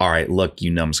says, all right, look,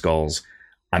 you numbskulls,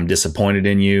 I'm disappointed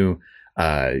in you.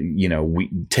 We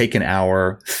take an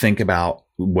hour, think about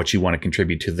what you want to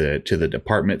contribute to the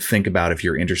department. Think about if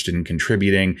you're interested in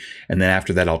contributing. And then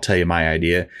after that, I'll tell you my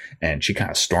idea. And she kind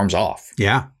of storms off.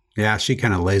 Yeah. Yeah. She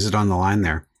kind of lays it on the line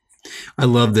there. I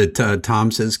love that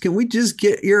Tom says, can we just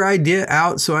get your idea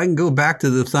out so I can go back to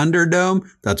the Thunderdome?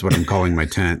 That's what I'm calling my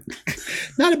tent.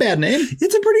 Not a bad name.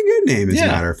 It's a pretty good name, as a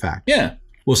matter of fact. Yeah.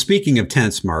 Well, speaking of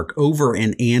tents, Mark, over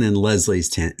in Ann and Leslie's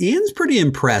tent, Ann's pretty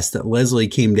impressed that Leslie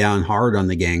came down hard on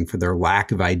the gang for their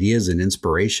lack of ideas and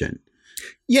inspiration.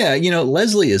 Yeah,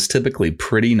 Leslie is typically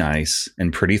pretty nice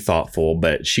and pretty thoughtful,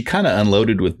 but she kind of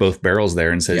unloaded with both barrels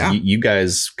there and says, you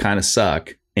guys kind of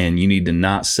suck and you need to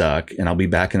not suck. And I'll be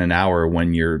back in an hour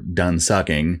when you're done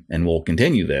sucking and we'll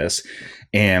continue this.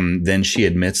 And then she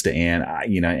admits to Anne,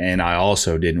 and I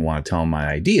also didn't want to tell him my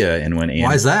idea. And when Anne,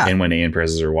 why is that? And when Anne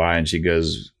presses her why, and she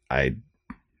goes, I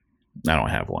don't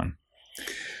have one.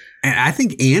 And I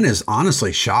think Anne is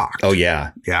honestly shocked. Oh,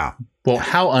 yeah. Yeah. Well,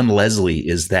 how un-Leslie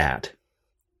is that?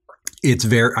 It's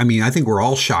I think we're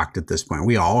all shocked at this point.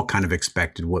 We all kind of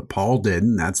expected what Paul did,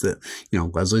 and that's that,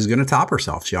 Leslie's going to top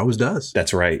herself. She always does.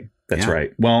 That's right. That's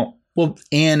right. Well,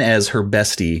 Anne, as her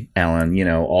bestie, Alan,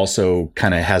 also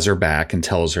kind of has her back and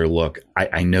tells her, look,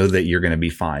 I know that you're going to be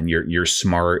fine. You're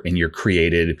smart and you're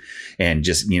creative, and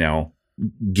just,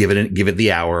 give it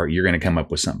the hour. You're going to come up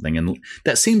with something. And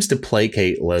that seems to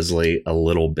placate Leslie a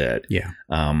little bit. Yeah.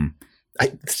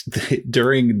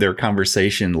 During their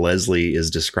conversation, Leslie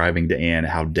is describing to Anne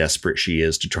how desperate she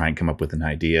is to try and come up with an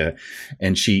idea.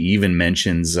 And she even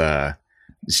mentions,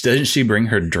 doesn't she bring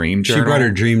her dream journal? She brought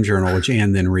her dream journal, which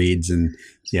Anne then reads. And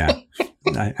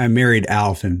I married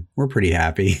Alf and we're pretty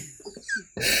happy.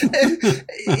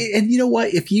 and you know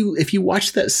what? If you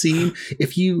watch that scene,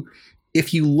 if you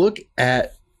look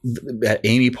at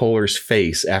Amy Poehler's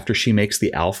face after she makes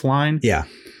the Alf line,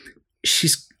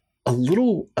 she's a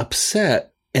little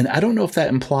upset. And I don't know if that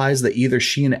implies that either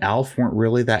she and Alf weren't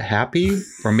really that happy,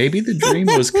 or maybe the dream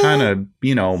was kind of,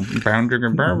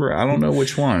 I don't know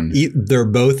which one. They're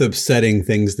both upsetting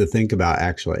things to think about,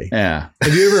 actually. Yeah.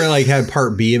 Have you ever had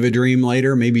part B of a dream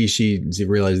later? Maybe she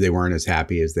realized they weren't as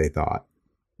happy as they thought.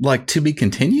 Like to be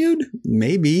continued?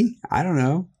 Maybe. I don't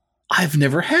know. I've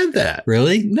never had that.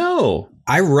 Really? No.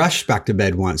 I rushed back to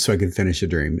bed once so I could finish a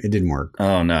dream. It didn't work.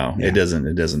 Oh, no. Yeah. It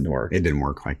doesn't work. It didn't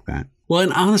work like that. Well,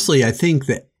 and honestly, I think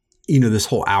that, this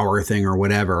whole hour thing or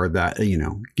whatever, that,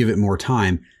 give it more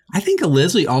time. I think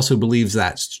Leslie also believes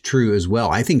that's true as well.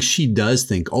 I think she does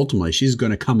think ultimately she's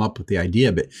going to come up with the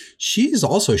idea, but she's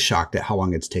also shocked at how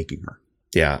long it's taking her.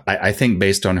 Yeah. I think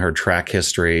based on her track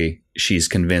history, she's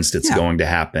convinced it's going to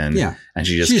happen. Yeah. And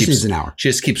she just needs an hour. She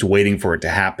just keeps waiting for it to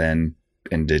happen.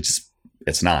 And it's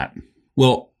not.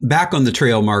 Well, back on the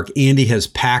trail, Mark, Andy has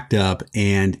packed up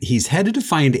and he's headed to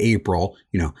find April,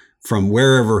 from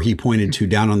wherever he pointed to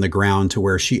down on the ground to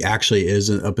where she actually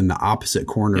is up in the opposite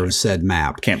corner of said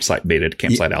map. Campsite beta to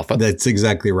campsite alpha. That's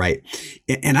exactly right.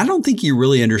 And I don't think he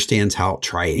really understands how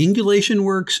triangulation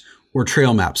works, or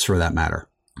trail maps for that matter.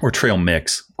 Or trail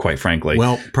mix, quite frankly.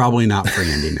 Well, probably not for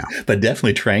Andy, no. But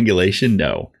definitely triangulation,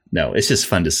 no. No, it's just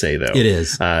fun to say, though. It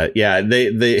is.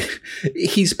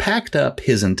 He's packed up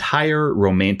his entire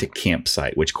romantic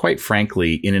campsite, which, quite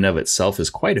frankly, in and of itself is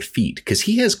quite a feat because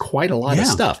he has quite a lot of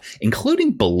stuff,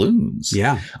 including balloons.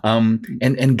 Yeah.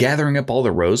 And gathering up all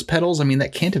the rose petals. I mean,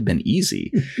 that can't have been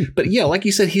easy. But yeah, like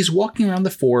you said, he's walking around the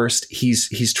forest.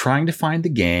 He's trying to find the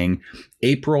gang.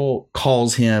 April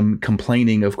calls him,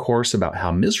 complaining, of course, about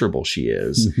how miserable she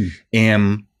is. Mm-hmm.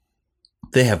 And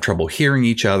they have trouble hearing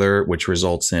each other, which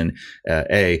results in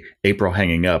April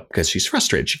hanging up because she's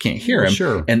frustrated. She can't hear him.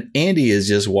 Sure. And Andy is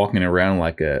just walking around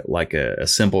like a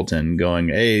simpleton going,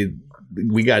 hey,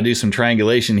 we got to do some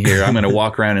triangulation here. I'm going to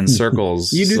walk around in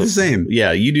circles. You do the same.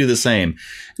 Yeah, you do the same.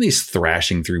 And he's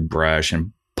thrashing through brush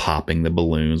and popping the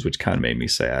balloons, which kind of made me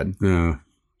sad.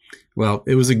 Well,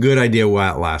 it was a good idea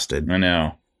while it lasted. I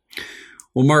know.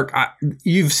 Well, Mark,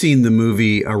 you've seen the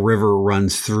movie A River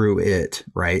Runs Through It,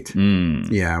 right? Mm.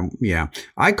 Yeah.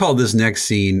 I call this next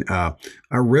scene A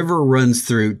River Runs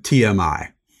Through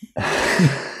TMI.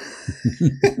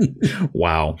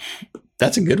 Wow.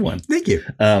 That's a good one. Thank you.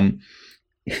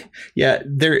 Yeah,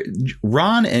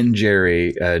 Ron and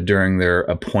Jerry, during their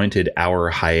appointed hour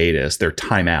hiatus, their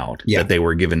timeout that they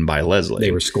were given by Leslie.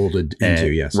 They were scolded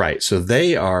into, yes. Right. So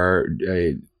they are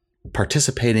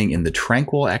participating in the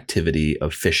tranquil activity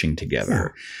of fishing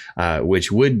together,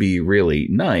 which would be really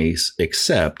nice,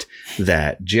 except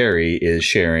that Jerry is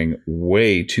sharing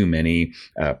way too many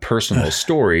personal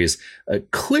stories,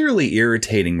 clearly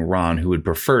irritating Ron, who would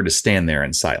prefer to stand there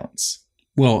in silence.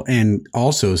 Well, and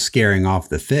also scaring off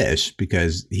the fish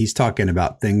because he's talking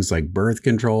about things like birth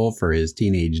control for his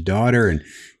teenage daughter. And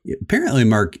apparently,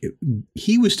 Mark,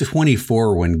 he was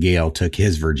 24 when Gail took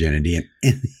his virginity,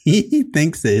 and he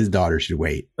thinks that his daughter should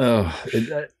wait. Oh,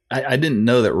 I didn't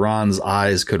know that Ron's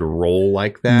eyes could roll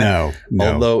like that.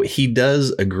 No. Although he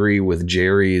does agree with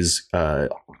Jerry's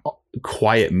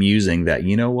quiet musing that,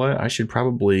 you know what, I should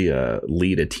probably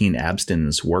lead a teen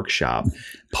abstinence workshop.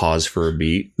 Pause for a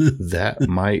beat. That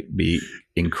might be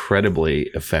incredibly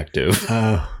effective.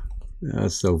 Oh,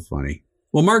 that's so funny.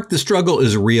 Well, Mark, the struggle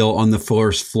is real on the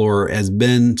first floor as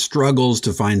Ben struggles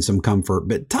to find some comfort,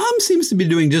 but Tom seems to be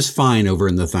doing just fine over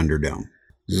in the Thunderdome.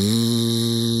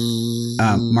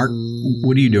 Mark,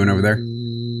 what are you doing over there?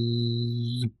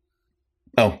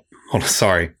 Oh, hold on.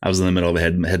 Sorry. I was in the middle of a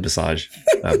head massage.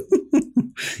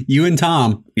 You and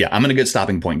Tom. Yeah, I'm in a good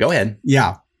stopping point. Go ahead.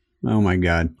 Yeah. Oh, my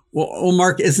God. Well,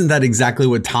 Mark, isn't that exactly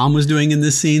what Tom was doing in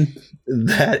this scene?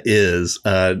 That is,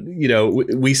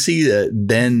 we see that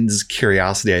Ben's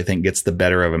curiosity, I think, gets the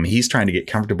better of him. He's trying to get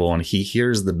comfortable and he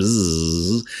hears the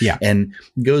bzzz and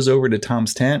goes over to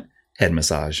Tom's tent, head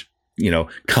massage,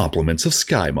 compliments of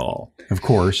Sky Mall. Of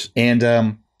course. And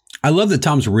I love that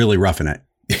Tom's really roughing it.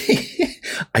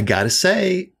 I got to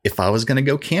say, if I was going to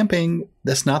go camping,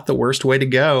 that's not the worst way to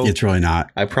go. It's really not.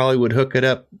 I probably would hook it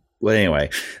up. Well, anyway,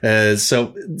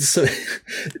 so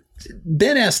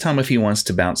Ben asked Tom if he wants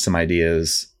to bounce some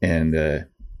ideas, and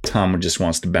Tom just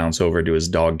wants to bounce over to his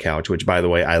dog couch, which, by the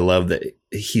way, I love that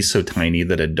he's so tiny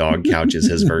that a dog couch is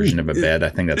his version of a bed. I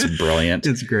think that's brilliant.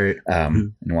 It's great.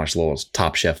 And watch the little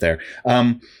Top Chef there.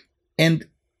 And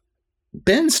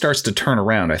Ben starts to turn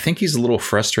around. I think he's a little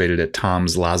frustrated at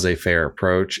Tom's laissez-faire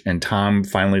approach. And Tom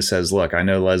finally says, look, I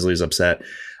know Leslie's upset.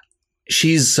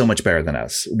 She's so much better than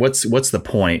us. What's the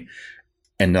point?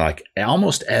 And like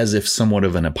almost as if somewhat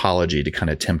of an apology to kind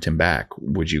of tempt him back.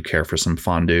 Would you care for some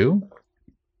fondue?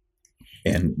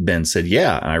 And Ben said,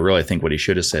 yeah. And I really think what he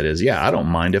should have said is, yeah, I don't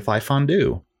mind if I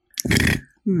fondue.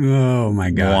 Oh, my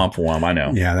God. Womp womp. I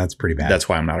know. Yeah, that's pretty bad. That's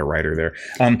why I'm not a writer there.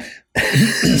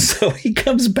 So he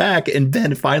comes back and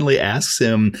Ben finally asks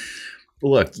him,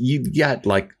 look, you got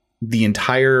like the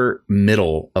entire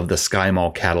middle of the Sky Mall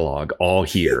catalog all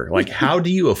here. Like, how do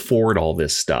you afford all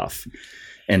this stuff?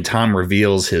 And Tom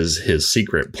reveals his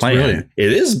secret plan. Brilliant.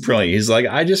 It is brilliant. He's like,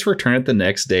 I just return it the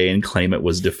next day and claim it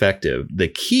was defective. The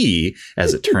key,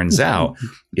 as it turns out,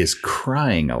 is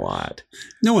crying a lot.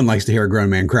 No one likes to hear a grown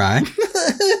man cry.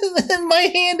 My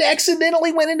hand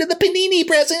accidentally went into the panini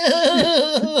present.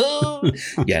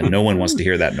 Yeah, no one wants to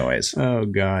hear that noise. Oh,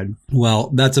 God. Well,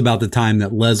 that's about the time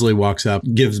that Leslie walks up,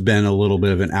 gives Ben a little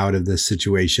bit of an out of this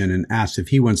situation and asks if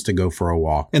he wants to go for a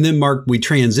walk. And then, Mark, we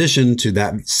transition to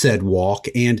that said walk.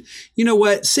 And you know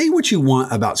what? Say what you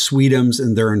want about Sweetums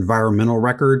and their environmental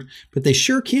record, but they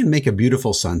sure can make a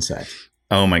beautiful sunset.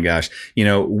 Oh my gosh.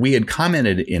 We had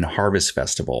commented in Harvest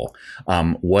Festival,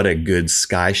 what a good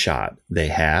sky shot they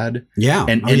had. Yeah.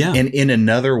 And in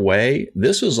another way,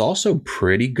 this was also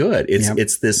pretty good.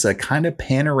 It's this kind of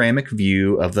panoramic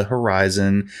view of the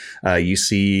horizon. You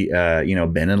see,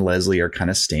 Ben and Leslie are kind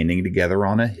of standing together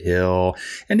on a hill,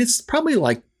 and it's probably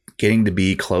like getting to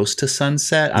be close to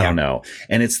sunset. I don't know.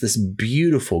 And it's this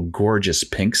beautiful, gorgeous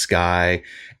pink sky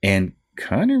and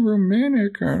kind of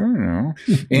romantic. I don't know.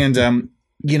 And,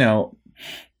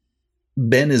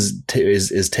 Ben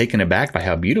is taken aback by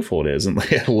how beautiful it is. And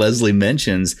Leslie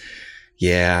mentions,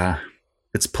 yeah,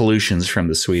 it's pollutions from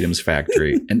the Sweetums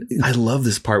factory. And I love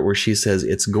this part where she says,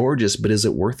 it's gorgeous, but is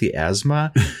it worth the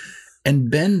asthma? And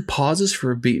Ben pauses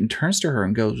for a beat and turns to her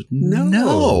and goes,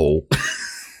 no.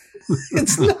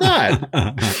 It's not.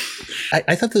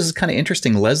 I thought this is kind of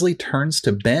interesting. Leslie turns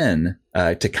to Ben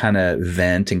to kind of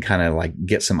vent and kind of like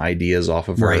get some ideas off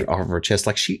of her chest.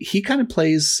 Like he kind of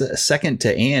plays second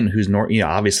to Anne, who's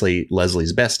obviously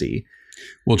Leslie's bestie.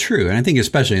 Well, true. And I think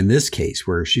especially in this case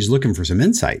where she's looking for some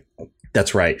insight.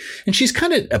 That's right. And she's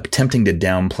kind of attempting to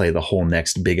downplay the whole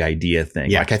next big idea thing.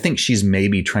 Yeah. Like I think she's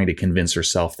maybe trying to convince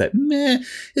herself that,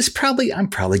 I'm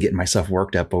probably getting myself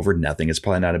worked up over nothing. It's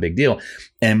probably not a big deal.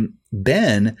 And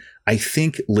Ben, I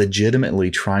think,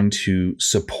 legitimately trying to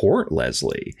support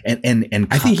Leslie. And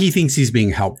I think he thinks he's being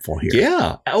helpful here.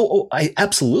 Yeah.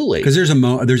 Absolutely. Because there's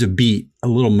a beat, a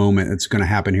little moment that's going to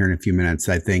happen here in a few minutes,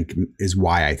 I think is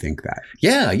why I think that.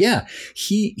 Yeah. Yeah.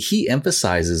 He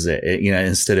emphasizes it,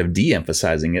 instead of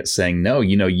de-emphasizing it, saying, no,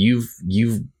 you've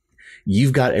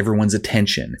got everyone's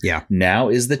attention. Yeah. Now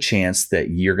is the chance that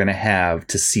you're going to have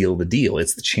to seal the deal.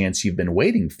 It's the chance you've been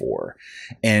waiting for.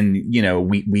 And,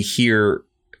 we hear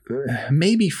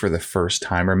maybe for the first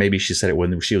time, or maybe she said it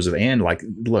when she was with Anne, like,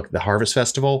 look, the Harvest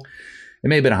Festival, it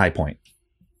may have been a high point.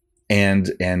 And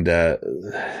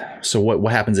so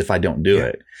what happens if I don't do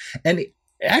it? And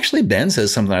actually Ben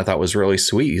says something I thought was really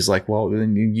sweet. He's like, well,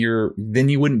 then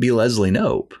you wouldn't be Leslie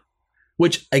Knope.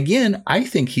 Which, again, I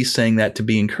think he's saying that to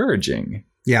be encouraging.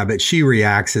 Yeah, but she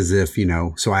reacts as if,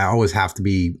 so I always have to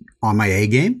be on my A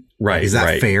game. Right. Is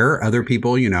that fair? Other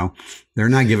people, they're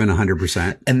not given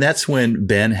 100%. And that's when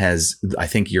Ben has, I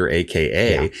think, your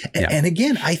AKA. Yeah. And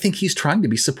again, I think he's trying to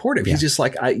be supportive. Yeah. He's just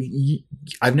like,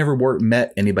 I've never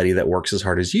met anybody that works as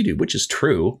hard as you do, which is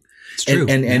true. It's true.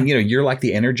 And you know, you're like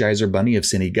the Energizer Bunny of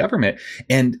city government.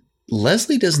 And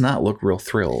Leslie does not look real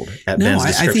thrilled at Ben's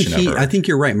description of her. I think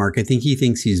you're right, Mark. I think he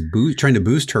thinks he's trying to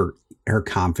boost her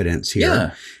confidence here.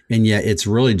 Yeah. And yet it's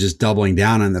really just doubling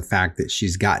down on the fact that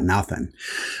she's got nothing.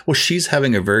 Well, she's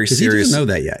having a very serious. He doesn't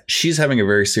know that yet. She's having a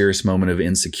very serious moment of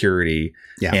insecurity.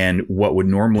 Yeah. And what would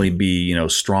normally be, you know,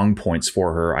 strong points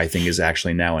for her, I think is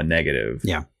actually now a negative.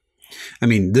 Yeah. I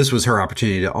mean, this was her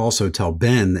opportunity to also tell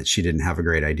Ben that she didn't have a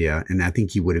great idea. And I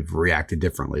think he would have reacted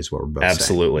differently is what we're both saying.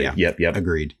 Absolutely. Yeah. Yep.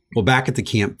 Agreed. Well, back at the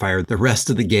campfire, the rest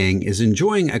of the gang is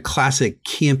enjoying a classic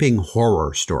camping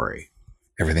horror story.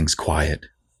 Everything's quiet.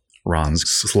 Ron's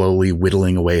slowly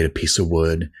whittling away at a piece of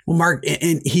wood. Well, Mark,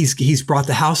 and he's brought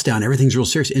the house down. Everything's real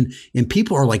serious. And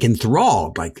people are like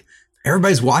enthralled. Like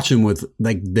everybody's watching with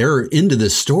like they're into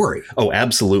this story. Oh,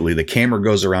 absolutely. The camera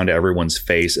goes around to everyone's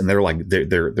face and they're like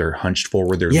they're hunched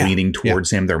forward. They're leaning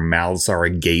towards him. Their mouths are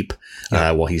agape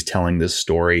while he's telling this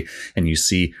story. And you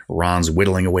see Ron's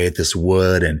whittling away at this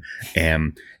wood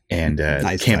and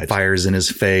nice campfires in his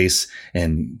face.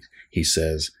 And he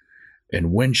says,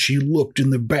 "And when she looked in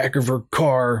the back of her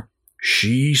car,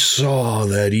 she saw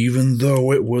that even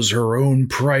though it was her own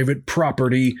private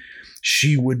property,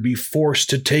 she would be forced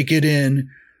to take it in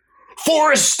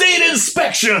for a state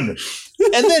inspection."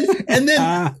 And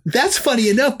then that's funny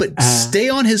enough, but stay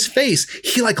on his face.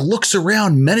 He like looks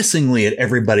around menacingly at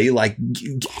everybody. Like,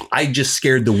 I just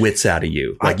scared the wits out of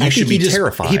you. Like, you should be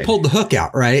terrified. He pulled the hook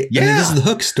out, right? Yeah. I mean, this is the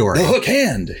hook story. The hook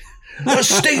hand. A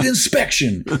state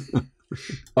inspection.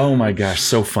 Oh my gosh,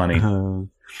 so funny.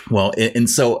 Well, and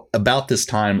so about this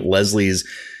time, Leslie's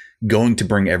going to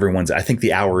bring everyone's, I think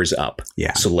the hour is up.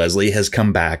 Yeah. So Leslie has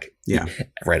come back. Yeah.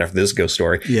 Right after this ghost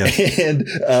story. Yeah. And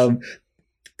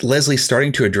Leslie's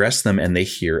starting to address them and they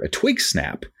hear a twig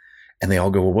snap. And they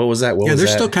all go, "Well, what was that? What was they're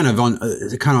that?" still kind of on.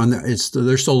 They're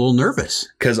still a little nervous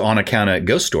because on account of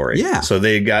ghost story. Yeah. So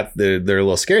they're a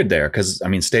little scared there because, I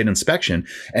mean, state inspection.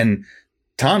 And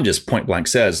Tom just point blank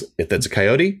says, "If that's a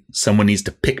coyote, someone needs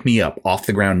to pick me up off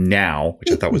the ground now,"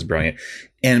 which I thought was brilliant.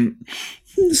 And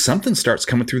something starts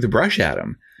coming through the brush at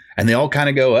him. And they all kind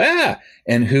of go, "Ah!"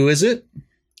 And who is it?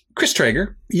 Chris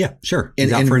Traeger. Yeah, sure.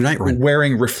 He's out for a night run.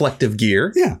 Wearing reflective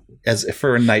gear. Yeah. As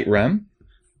for a night run.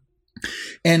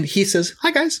 And he says,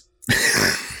 "Hi, guys."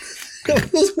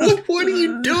 What are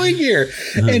you doing here?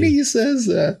 And he says,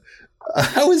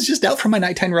 "I was just out for my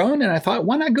nighttime run and I thought,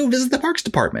 why not go visit the Parks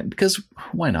Department? Because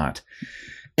why not?"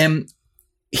 And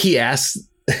he asks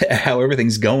how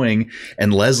everything's going.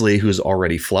 And Leslie, who's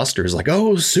already flustered, is like,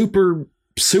 "Oh, super,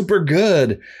 super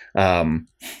good."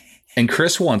 And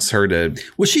Chris wants her to.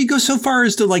 Well, she goes so far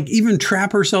as to like even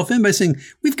trap herself in by saying,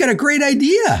 "We've got a great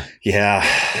idea." Yeah,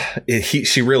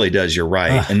 she really does. You're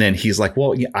right. And then he's like,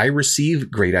 "Well, I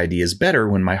receive great ideas better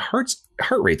when my heart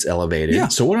rate's elevated. Yeah.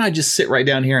 So why don't I just sit right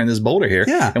down here in this boulder here?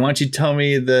 Yeah. And why don't you tell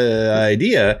me the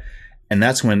idea?" And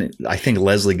that's when I think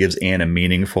Leslie gives Anne a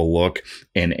meaningful look,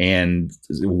 and Anne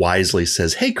wisely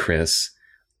says, "Hey, Chris,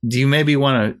 do you maybe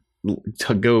want to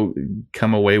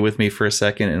come away with me for a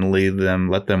second and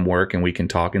let them work and we can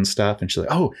talk and stuff?" And she's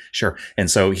like, "Oh, sure." And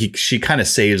so she kind of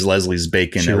saves Leslie's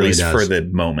bacon, at least for the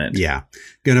moment. Yeah.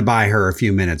 Going to buy her a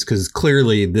few minutes because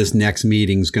clearly this next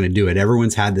meeting's going to do it.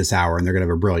 Everyone's had this hour and they're going to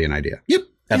have a brilliant idea. Yep.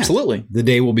 Absolutely. Yeah. The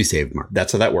day will be saved, Mark.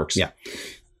 That's how that works. Yeah.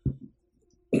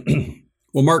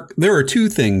 Well, Mark, there are two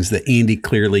things that Andy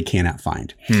clearly cannot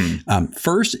find.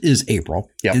 First is April.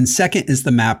 Yep. And second is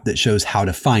the map that shows how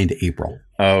to find April.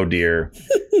 Oh, dear.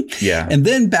 Yeah. And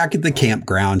then back at the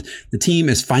campground, the team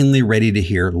is finally ready to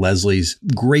hear Leslie's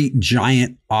great,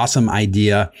 giant, awesome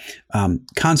idea.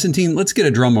 Constantine, let's get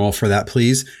a drum roll for that,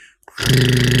 please.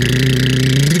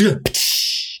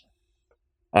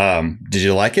 Did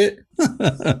you like it?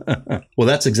 Well,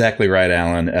 that's exactly right,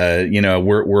 Alan.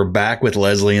 We're back with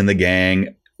Leslie and the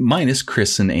gang, minus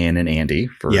Chris and Anne and Andy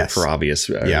for obvious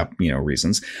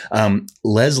reasons.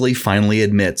 Leslie finally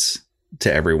admits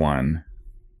to everyone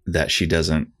that she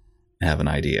doesn't have an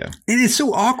idea. And it's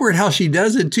so awkward how she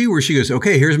does it too, where she goes,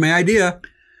 "Okay, here's my idea."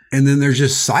 And then there's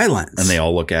just silence. And they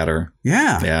all look at her.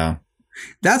 Yeah. Yeah.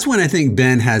 That's when I think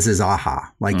Ben has his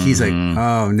aha. Like he's like,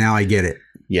 "Oh, now I get it."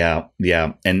 Yeah,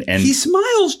 yeah, and he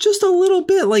smiles just a little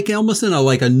bit, like almost in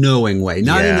a knowing way,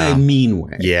 not in a mean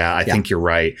way. Yeah, I think you're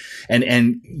right,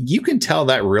 and you can tell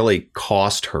that really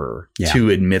cost her to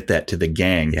admit that to the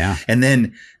gang. Yeah, and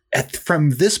then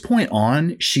from this point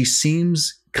on, she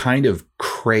seems kind of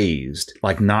crazed,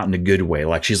 like not in a good way.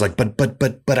 Like she's like, but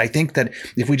I think that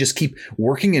if we just keep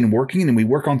working and we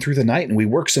work on through the night and we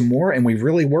work some more and we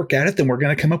really work at it, then we're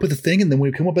going to come up with a thing. And then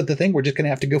when we come up with the thing, we're just going to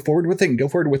have to go forward with it and go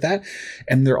forward with that.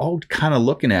 And they're all kind of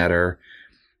looking at her.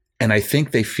 And I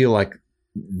think they feel like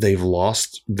they've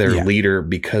lost their leader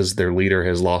because their leader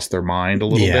has lost their mind a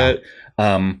little bit.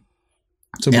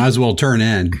 So might as well turn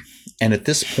in. And at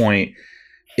this point,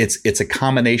 it's a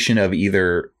combination of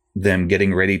either them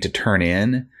getting ready to turn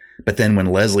in, but then when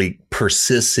Leslie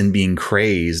persists in being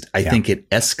crazed, I think it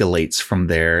escalates from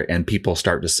there, and people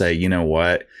start to say, you know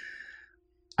what?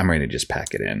 I'm ready to just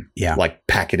pack it in. Yeah. Like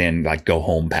pack it in, like go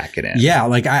home, pack it in. Yeah.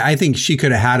 Like I think she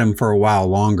could have had him for a while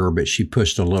longer, but she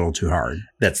pushed a little too hard.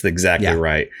 That's exactly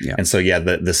right. Yeah. And so,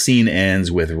 the scene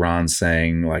ends with Ron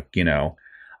saying, like, you know,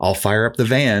 I'll fire up the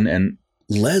van. And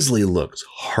Leslie looks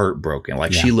heartbroken.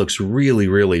 Like she looks really,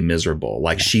 really miserable.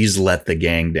 Like she's let the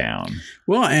gang down.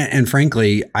 Well, and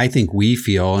frankly, I think we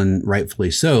feel, and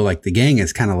rightfully so, like the gang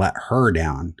has kind of let her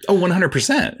down. Oh,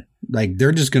 100%. Like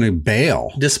they're just going to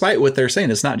bail. Despite what they're saying,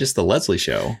 it's not just the Leslie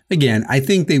show. Again, I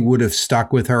think they would have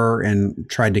stuck with her and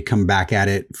tried to come back at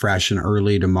it fresh and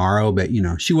early tomorrow. But, you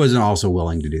know, she wasn't also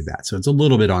willing to do that. So it's a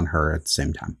little bit on her at the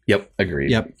same time. Yep.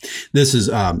 Agreed. Yep. This is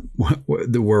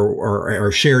where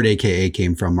our shared AKA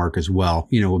came from, Mark, as well.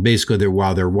 You know, basically,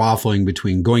 while they're waffling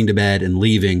between going to bed and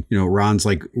leaving, you know, Ron's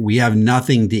like, we have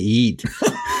nothing to eat.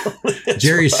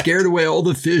 Jerry scared away all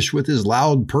the fish with his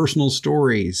loud personal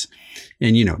stories.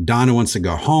 And, you know, Donna wants to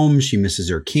go home. She misses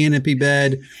her canopy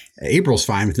bed. April's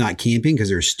fine with not camping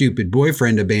because her stupid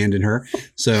boyfriend abandoned her.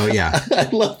 So, yeah. I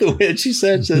love the way she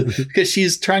said because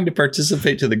she's trying to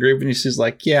participate to the group. And she's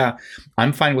like, yeah,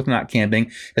 I'm fine with not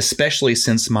camping, especially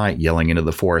since my yelling into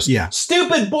the forest. Yeah.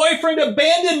 Stupid boyfriend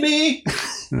abandoned me.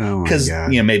 Oh, because,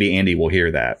 you know, maybe Andy will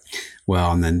hear that.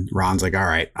 Well, and then Ron's like, all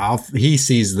right, he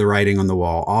sees the writing on the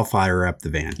wall. I'll fire up the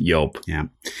van. Yup. Yeah.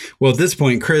 Well, at this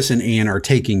point, Chris and Ann are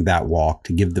taking that walk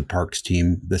to give the parks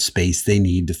team the space they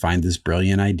need to find this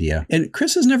brilliant idea. And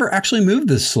Chris has never actually moved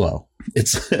this slow.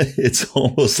 It's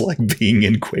almost like being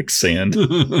in quicksand.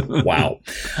 Wow.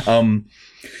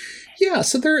 Yeah.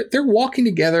 So they're walking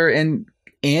together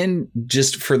and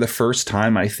just for the first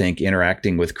time, I think,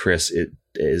 interacting with Chris, it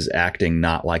is acting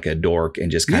not like a dork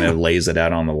and just kind of lays it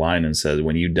out on the line and says,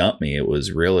 when you dumped me, it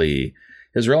was really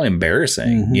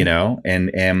embarrassing, you know,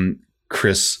 and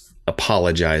Chris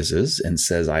apologizes and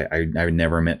says, I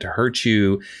never meant to hurt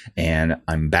you and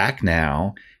I'm back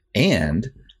now.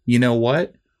 And you know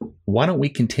what? Why don't we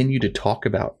continue to talk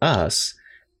about us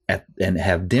and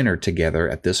have dinner together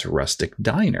at this rustic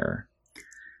diner?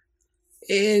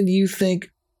 And you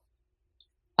think,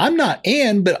 I'm not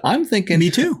Ann, but I'm thinking. Me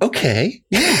too. Okay.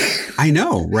 Yeah, I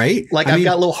know, right? Like I've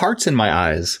got little hearts in my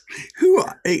eyes.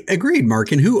 Agreed,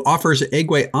 Mark. And who offers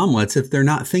egg white omelets if they're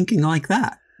not thinking like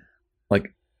that?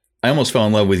 Like I almost fell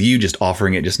in love with you just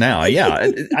offering it just now.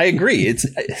 Yeah, I agree.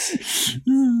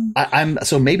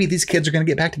 So maybe these kids are going to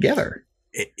get back together.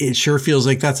 It sure feels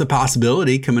like that's a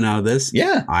possibility coming out of this.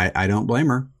 Yeah. I don't blame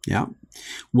her. Yeah.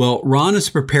 Well, Ron is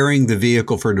preparing the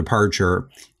vehicle for departure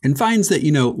and finds that,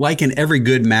 you know, like in every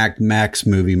good Max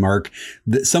movie, Mark,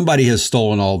 that somebody has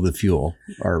stolen all the fuel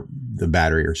or the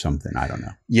battery or something. I don't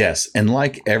know. Yes. And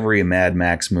like every Mad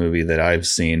Max movie that I've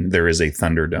seen, there is a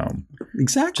Thunderdome.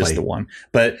 Exactly. Just the one.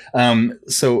 But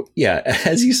so, yeah,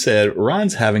 as you said,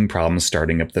 Ron's having problems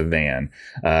starting up the van.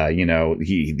 You know,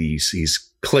 he's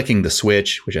clicking the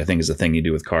switch, which I think is the thing you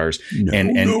do with cars. No.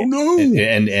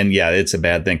 And yeah, it's a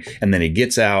bad thing. And then he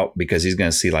gets out because he's going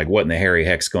to see like what in the hairy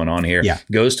heck's going on here. Yeah.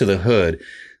 Goes to the hood.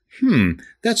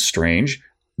 That's strange.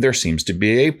 There seems to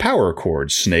be a power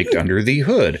cord snaked under the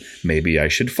hood. Maybe I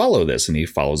should follow this. And he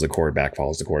follows the cord back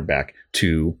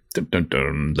to the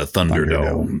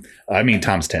Thunderdome. I mean,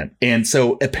 Tom's tent. And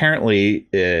so apparently,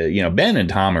 you know, Ben and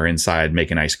Tom are inside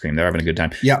making ice cream. They're having a good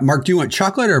time. Yeah. Mark, do you want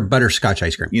chocolate or butterscotch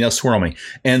ice cream? You know, swirl me.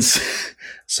 And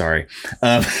sorry.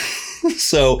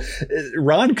 So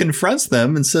Ron confronts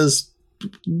them and says,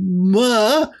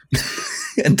 "Ma."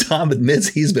 And Tom admits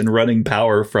he's been running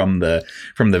power from the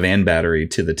van battery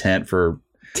to the tent for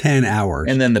 10 hours.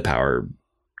 And then the power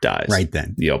dies. Right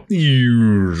then. Yep.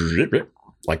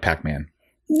 Like Pac-Man.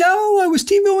 No, I was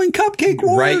T-Milling Cupcake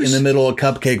Wars. Right in the middle of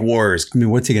Cupcake Wars. I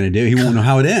mean, what's he going to do? He won't know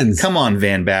how it ends. Come on,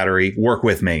 van battery. Work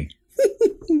with me.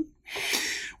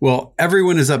 Well,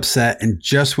 everyone is upset and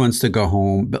just wants to go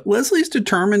home, but Leslie's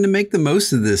determined to make the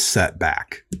most of this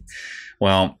setback.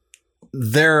 Well,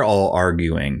 they're all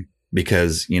arguing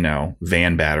because, you know,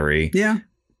 van battery. Yeah.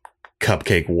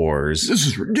 Cupcake Wars. This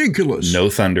is ridiculous. No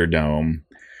Thunderdome.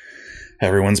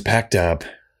 Everyone's packed up.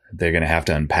 They're going to have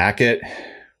to unpack it.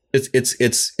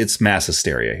 It's mass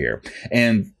hysteria here.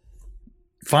 And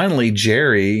finally,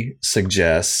 Jerry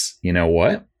suggests, you know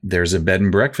what? There's a bed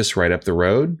and breakfast right up the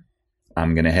road.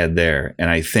 I'm going to head there. And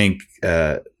I think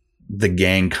the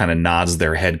gang kind of nods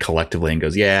their head collectively and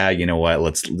goes, yeah, you know what?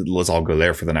 Let's all go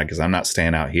there for the night because I'm not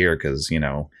staying out here because, you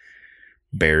know,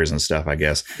 bears and stuff, I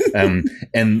guess.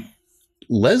 And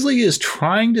Leslie is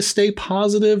trying to stay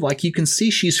positive. Like you can see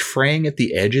she's fraying at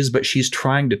the edges, but she's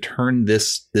trying to turn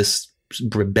this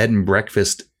bed and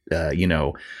breakfast,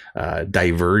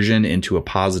 diversion into a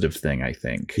positive thing, I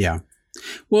think. Yeah.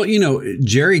 Well,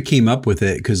 Jerry came up with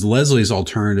it because Leslie's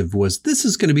alternative was, this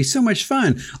is going to be so much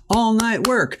fun. All night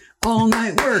work, all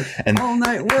night work, all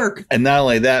night work. And not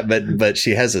only that, but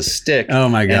she has a stick. Oh,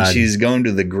 my God. And she's going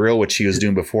to the grill, which she was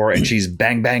doing before, and she's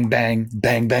bang, bang, bang,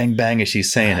 bang, bang, bang as she's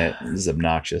saying it. This is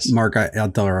obnoxious. Mark, I'll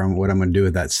tell her what I'm going to do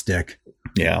with that stick.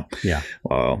 Yeah. Yeah.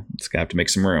 Well, it's going to have to make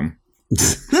some room.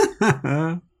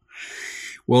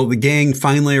 Well, the gang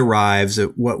finally arrives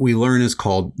at what we learn is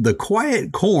called the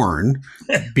Quiet Corn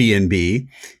B&B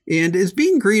and is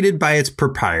being greeted by its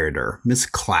proprietor, Miss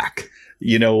Clack.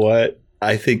 You know what?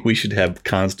 I think we should have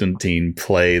Constantine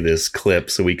play this clip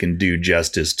so we can do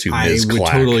justice to Ms. Clack. I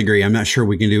would totally agree. I'm not sure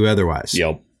we can do otherwise.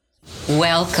 Yep.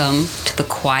 Welcome to the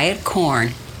Quiet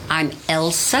Corn. I'm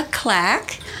Elsa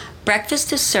Clack.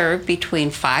 Breakfast is served between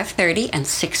 5:30 and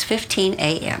 6:15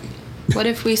 a.m. What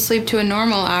if we sleep to a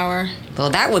normal hour? Well,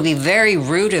 that would be very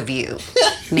rude of you.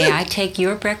 May I take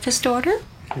your breakfast order?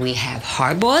 We have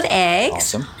hard-boiled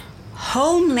eggs, Awesome.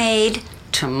 homemade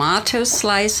tomato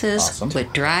slices Awesome.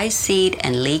 with dry seed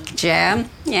and leek jam,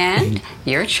 and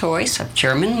your choice of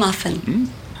German muffin.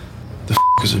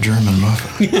 Is a German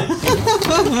muffin.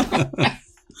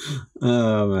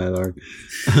 Oh, my Lord.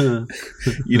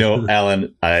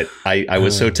 Alan, I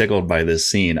was so tickled by this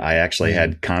scene. I actually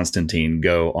had Constantine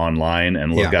go online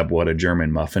and look up what a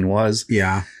German muffin was.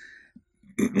 Yeah.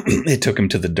 It took him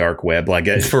to the dark web. Like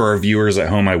for our viewers at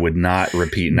home, I would not Don't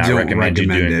recommend you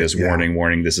doing it, this. yeah.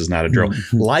 Warning, this is not a drill.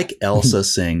 Like Elsa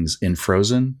sings in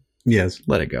Frozen, Yes.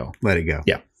 let it go. Let it go.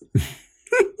 Yeah.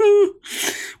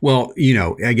 Well,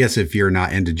 I guess if you're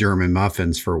not into German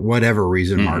muffins for whatever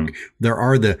reason, Mark, there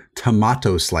are the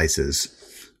tomato slices,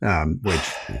 which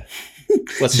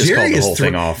Let's just call the whole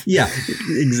thing off. Yeah,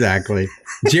 exactly.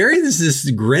 Jerry is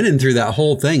just grinning through that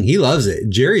whole thing. He loves it.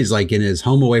 Jerry's like in his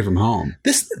home away from home.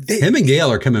 Him and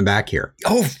Gail are coming back here.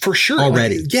 Oh, for sure.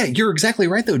 Already. Yeah, you're exactly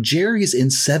right, though. Jerry's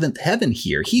in seventh heaven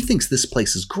here. He thinks this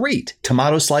place is great.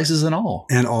 Tomato slices and all.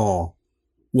 And all.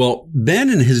 Well, Ben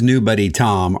and his new buddy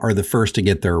Tom are the first to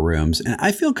get their rooms, and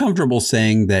I feel comfortable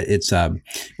saying that it's a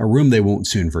room they won't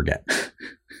soon forget.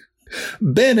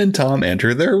 Ben and Tom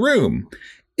enter their room.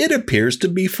 It appears to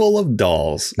be full of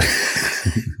dolls.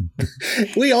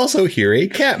 We also hear a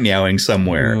cat meowing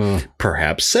somewhere.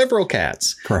 Perhaps several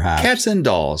cats. Perhaps. Cats and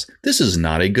dolls. This is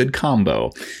not a good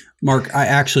combo. Mark, I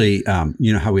actually,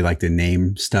 you know how we like to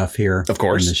name stuff here? Of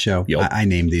course. In the show? Yep. I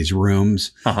named these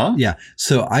rooms. Uh-huh. Yeah.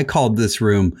 So I called this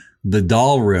room the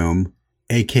doll room,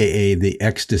 a.k.a. the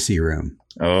ecstasy room.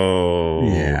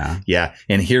 Oh. Yeah. Yeah.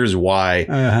 And here's why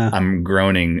I'm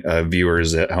groaning,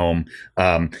 viewers at home.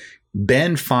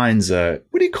 Ben finds what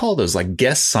do you call those? Like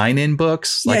guest sign-in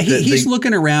books? Like he's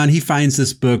looking around. He finds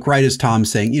this book right as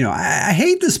Tom's saying, I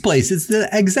hate this place. It's the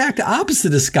exact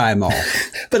opposite of Sky Mall.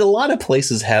 But a lot of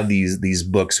places have these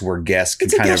books where guests can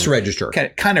It's a guest register.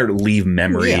 kind of leave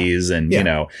memories and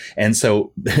and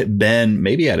so Ben,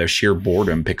 maybe out of sheer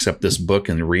boredom, picks up this book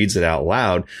and reads it out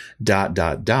loud, ...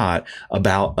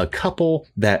 about a couple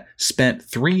that spent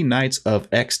 3 nights of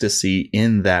ecstasy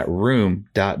in that room, ...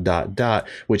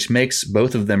 which makes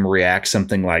both of them react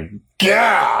something like,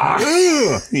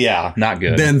 yeah, not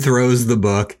good. Ben throws the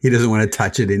book. He doesn't want to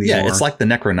touch it anymore. Yeah, it's like the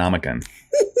Necronomicon.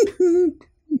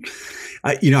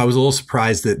 I was a little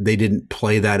surprised that they didn't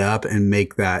play that up and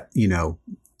make that,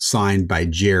 signed by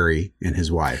Jerry and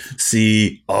his wife.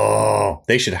 See,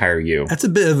 they should hire you. That's a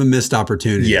bit of a missed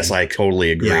opportunity. Yes, I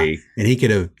totally agree. Yeah. And he could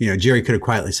have, Jerry could have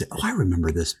quietly said, I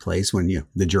remember this place when,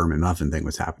 the German muffin thing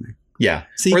was happening. Yeah.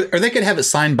 See, or they could have it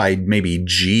signed by maybe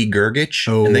G. Gergich.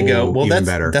 And they go, well, even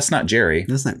better. That's not Jerry.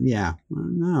 That's not,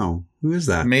 no. Who is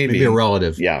that? Maybe a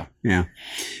relative. Yeah. Yeah.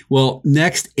 Well,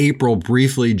 next, April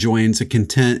briefly joins a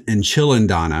content and chillin'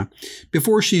 Donna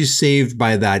before she's saved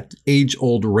by that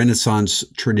age-old Renaissance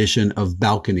tradition of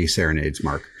balcony serenades,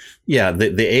 Mark. Yeah.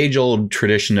 The age-old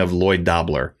tradition of Lloyd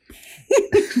Dobler.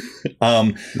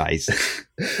 Nice.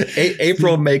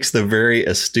 April makes the very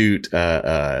astute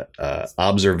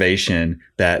observation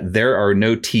that there are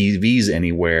no TVs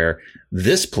anywhere.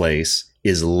 This place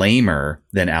is lamer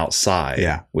than outside.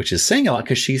 Yeah. Which is saying a lot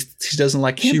because she doesn't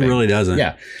like camping. She really doesn't.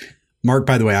 Yeah. Mark,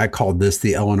 by the way, I called this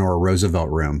the Eleanor Roosevelt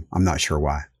room. I'm not sure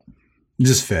why. It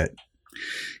just fit.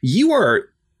 You are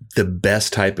the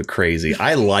best type of crazy.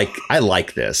 I like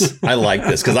this. I like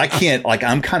this because I can't, like,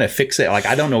 I'm kind of fixated. Like,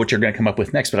 I don't know what you're going to come up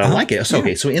with next, but I like it. So,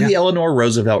 okay. So in the Eleanor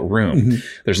Roosevelt room,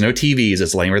 there's no TVs.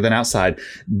 It's lamer than outside.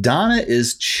 Donna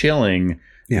is chilling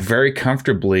very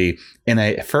comfortably. And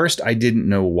at first I didn't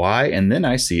know why. And then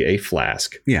I see a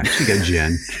flask. Yeah. She got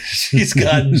gin. She's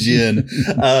got gin.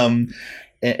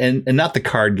 And not the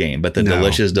card game, but the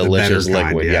delicious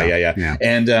liquid. Yeah. Yeah.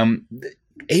 And,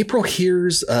 April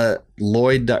hears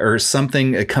Lloyd or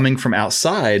something coming from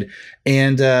outside,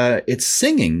 and it's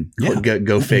singing.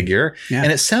 Go figure. Yeah.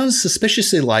 And it sounds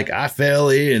suspiciously like "I fell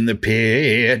in the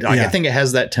pit." Like, I think it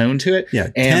has that tone to it. Yeah,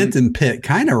 tent and pit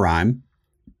kind of rhyme.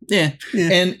 Yeah.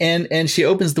 And she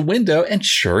opens the window, and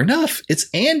sure enough, it's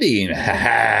Andy.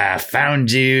 And,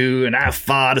 found you, and I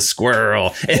fought a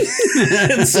squirrel.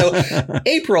 And so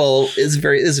April is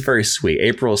very sweet.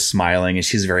 April is smiling, and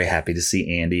she's very happy to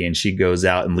see Andy. And she goes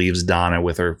out and leaves Donna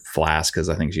with her flask because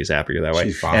I think she's happier that way.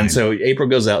 She's fine. And so April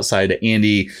goes outside to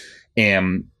Andy,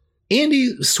 and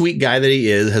Andy, sweet guy that he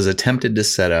is, has attempted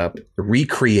to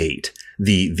recreate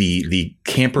the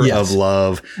camper of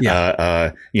love,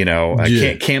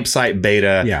 campsite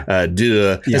beta,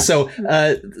 And so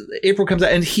April comes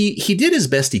out, and he did his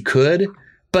best he could,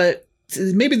 but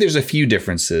maybe there's a few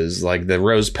differences, like the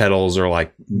rose petals are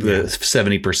like the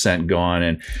 70% gone,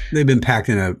 and they've been packed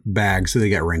in a bag, so they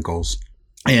got wrinkles.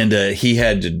 And he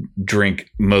had to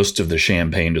drink most of the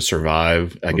champagne to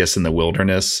survive, I guess, in the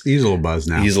wilderness. He's a little buzzed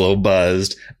now. He's a little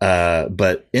buzzed,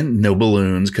 but no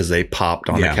balloons because they popped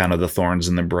on account of the thorns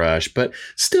in the brush. But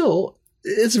still,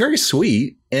 it's very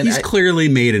sweet. And he's clearly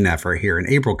made an effort here, and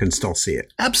April can still see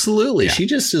it. Absolutely. Yeah. She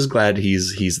just is glad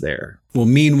he's there. Well,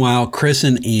 meanwhile, Chris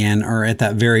and Anne are at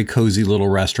that very cozy little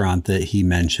restaurant that he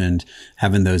mentioned,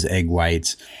 having those egg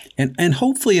whites, and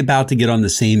hopefully about to get on the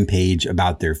same page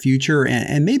about their future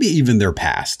and maybe even their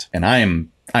past. And I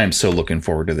am so looking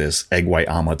forward to this egg white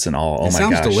omelets and all. Oh my gosh.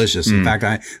 It sounds delicious. In fact,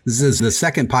 this is the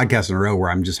second podcast in a row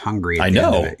where I'm just hungry. I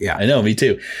know. Yeah, I know. Me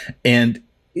too. And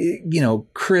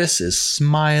Chris is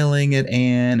smiling at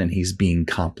Anne, and he's being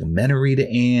complimentary to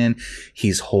Anne.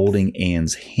 He's holding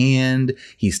Anne's hand.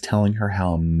 He's telling her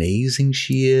how amazing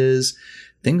she is.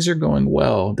 Things are going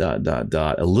well, ...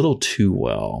 a little too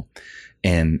well.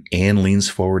 And Anne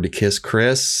leans forward to kiss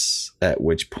Chris, at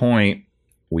which point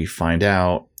we find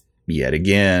out yet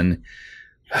again,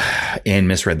 Anne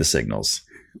misread the signals.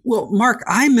 Well, Mark,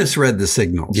 I misread the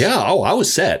signals. Yeah. Oh, I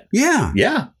was set. Yeah.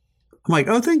 Yeah. I'm like,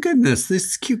 oh, thank goodness,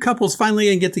 this cute couple's finally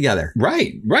gonna get together.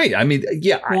 Right. I mean,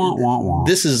 yeah. Wah.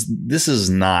 This is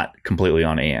not completely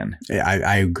on Anne.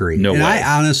 I agree. No and way.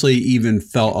 I honestly even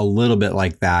felt a little bit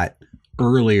like that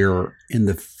earlier in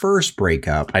the first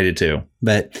breakup. I did too.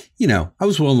 But, I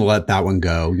was willing to let that one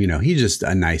go. He's just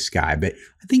a nice guy, but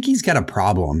I think he's got a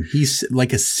problem. He's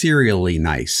like a serially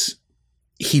nice.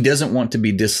 He doesn't want to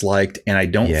be disliked, and I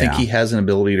don't think he has an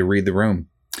ability to read the room.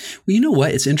 Well, you know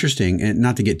what? It's interesting, and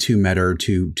not to get too meta or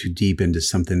too deep into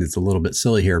something that's a little bit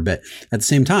silly here, but at the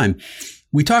same time,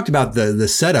 we talked about the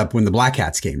setup when the Black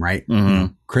Hats came, right?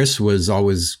 Mm-hmm. Chris was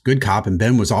always good cop, and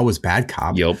Ben was always bad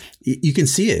cop. Yep. You can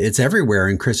see it. It's everywhere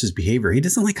in Chris's behavior. He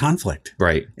doesn't like conflict.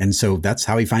 Right. And so that's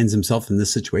how he finds himself in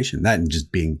this situation. That and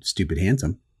just being stupid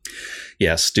handsome.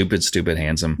 Yeah, stupid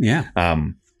handsome. Yeah.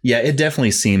 Yeah, it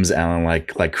definitely seems, Alan,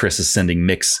 like Chris is sending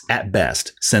mixed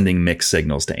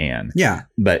signals to Anne. Yeah.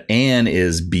 But Anne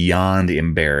is beyond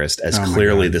embarrassed, as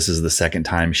clearly this is the second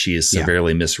time she has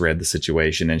severely misread the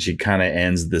situation. And she kind of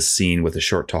ends the scene with a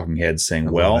short talking head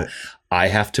saying, I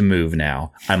have to move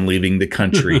now. I'm leaving the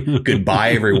country.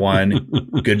 Goodbye, everyone.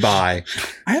 Goodbye.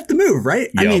 I have to move, right?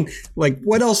 Yep. I mean,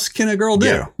 what else can a girl do?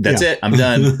 Yeah, that's it. I'm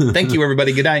done. Thank you,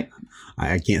 everybody. Good night.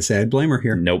 I can't say I'd blame her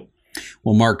here. Nope.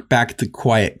 Well, Mark, back at the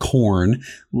Quiet Corn,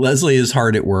 Leslie is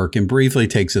hard at work and briefly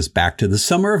takes us back to the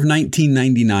summer of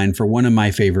 1999 for one of my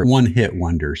favorite one-hit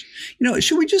wonders.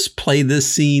 Should we just play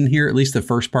this scene here, at least the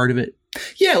first part of it?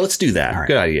 Yeah, let's do that. Right.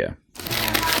 Good idea.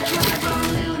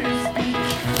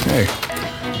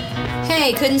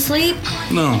 Hey, couldn't sleep?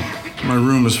 No. My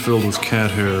room is filled with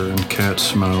cat hair and cat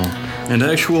smell. And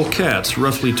actual cats,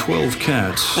 roughly 12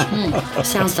 cats.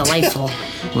 Sounds delightful.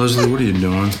 Leslie, what are you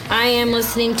doing? I am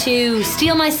listening to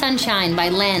Steal My Sunshine by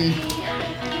Len.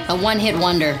 A one-hit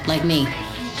wonder like me.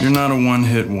 You're not a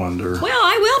one-hit wonder. Well,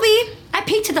 I will be. I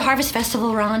peaked at the Harvest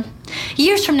Festival, Ron.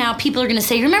 Years from now, people are going to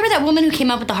say, remember that woman who came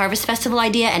up with the Harvest Festival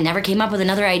idea and never came up with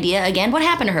another idea again? What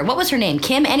happened to her? What was her name?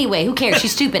 Kim? Anyway, who cares?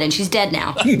 She's stupid and she's dead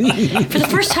now. For the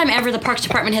first time ever, the Parks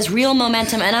Department has real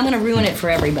momentum, and I'm going to ruin it for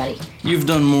everybody. You've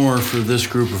done more for this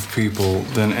group of people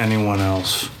than anyone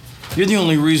else. You're the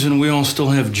only reason we all still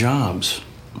have jobs.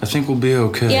 I think we'll be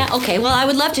okay. Yeah, okay. Well, I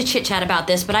would love to chit-chat about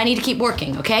this, but I need to keep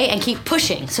working, okay? And keep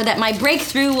pushing so that my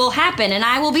breakthrough will happen and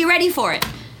I will be ready for it.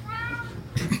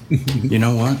 You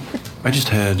know what? I just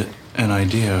had an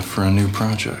idea for a new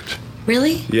project.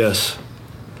 Really? Yes.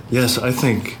 Yes, I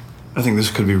think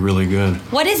this could be really good.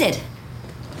 What is it?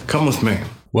 Come with me.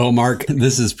 Well, Mark,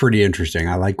 this is pretty interesting.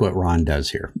 I like what Ron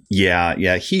does here.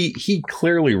 Yeah. He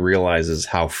clearly realizes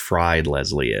how fried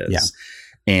Leslie is. Yeah.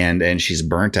 And she's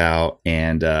burnt out.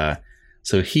 And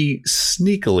so he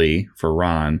sneakily, for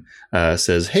Ron,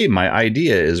 says, hey, my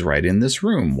idea is right in this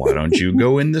room. Why don't you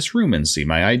go in this room and see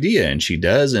my idea? And she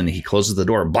does. And he closes the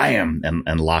door, bam,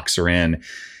 and locks her in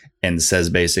and says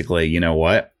basically, you know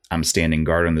what? I'm standing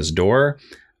guard on this door.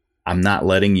 I'm not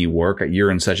letting you work.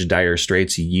 You're in such dire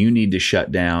straits. You need to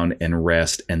shut down and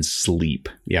rest and sleep.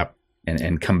 Yep.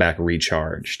 And come back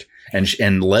recharged.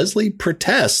 And Leslie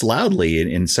protests loudly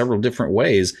in several different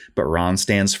ways, but Ron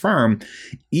stands firm,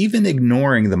 even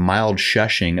ignoring the mild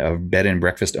shushing of bed and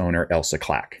breakfast owner Elsa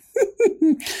Clack.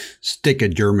 Stick a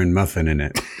German muffin in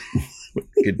it.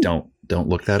 Don't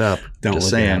look that up. Don't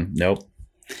Just look it saying. up. Nope.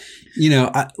 You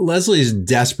know, Leslie's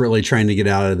desperately trying to get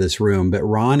out of this room, but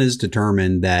Ron is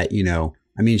determined that, you know,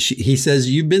 I mean, he says,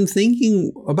 you've been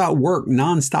thinking about work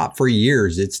nonstop for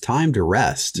years. It's time to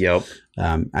rest. Yep.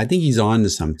 I think he's on to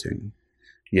something.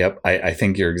 Yep. I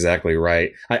think you're exactly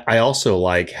right. I also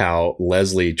like how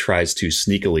Leslie tries to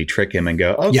sneakily trick him and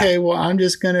go, okay, well, I'm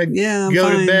just going to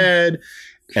go to bed.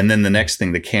 And then the next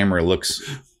thing, the camera looks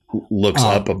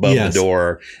up above the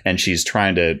door, and she's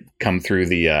trying to come through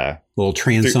the little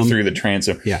transom. Through the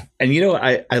transom. Yeah. And you know,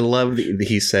 I love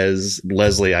he says,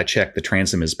 Leslie, I checked, the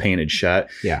transom is painted shut.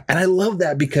 Yeah. And I love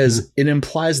that because it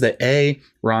implies that A,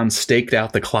 Ron staked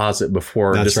out the closet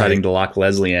before deciding to lock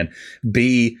Leslie in.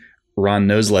 B, Ron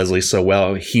knows Leslie so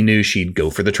well, he knew she'd go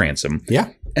for the transom. Yeah.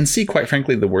 And C, quite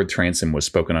frankly, the word transom was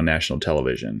spoken on national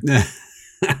television.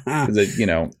 You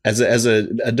know, as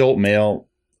an adult male,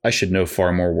 I should know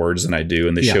far more words than I do,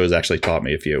 and the show has actually taught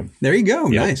me a few. There you go.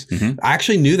 Yep. Nice. Mm-hmm. I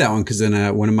actually knew that one because in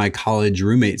one of my college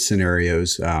roommate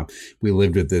scenarios, we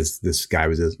lived with this guy.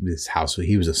 Was this house?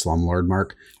 He was a slumlord,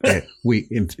 Mark. We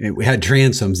had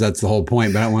transoms. That's the whole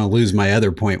point. But I don't want to lose my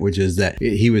other point, which is that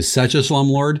he was such a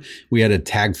slumlord. We had a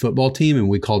tag football team, and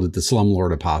we called it the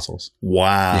Slumlord Apostles.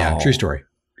 Wow. Yeah, true story.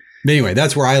 But anyway,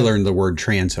 that's where I learned the word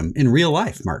transom in real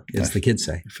life, Mark, as the kids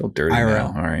say. I feel dirty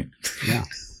IRL. now. All right. Yeah.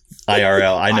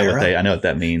 IRL. I know IRL. what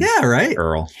that means. Yeah, right.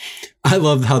 Earl. I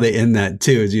love how they end that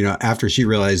too. Is, you know, after she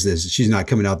realizes she's not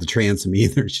coming out the transom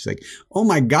either, she's like, "Oh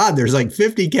my God, there's like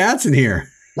 50 cats in here."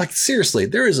 Like seriously,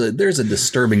 there's a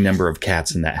disturbing number of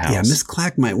cats in that house. Yeah, Miss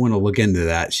Clack might want to look into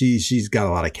that. She's got a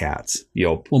lot of cats.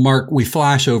 Yep. Well, Mark, we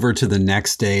flash over to the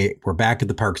next day. We're back at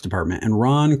the Parks Department, and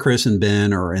Ron, Chris, and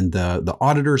Ben are in the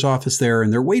auditor's office there,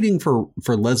 and they're waiting for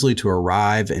Leslie to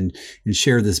arrive and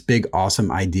share this big, awesome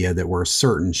idea that we're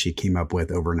certain she came up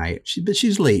with overnight. But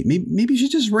she's late. Maybe she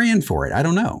just ran for it. I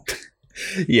don't know.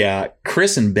 Yeah,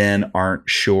 Chris and Ben aren't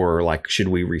sure. Like, should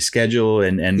we reschedule?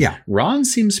 And Ron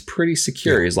seems pretty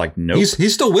secure. Yeah. He's like, nope.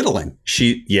 He's still whittling.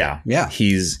 She's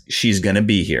gonna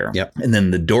be here. Yep. And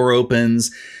then the door opens,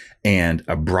 and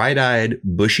a bright-eyed,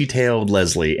 bushy-tailed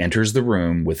Leslie enters the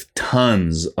room with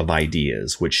tons of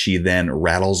ideas, which she then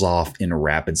rattles off in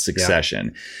rapid succession.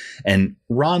 Yep. And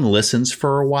Ron listens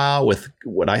for a while with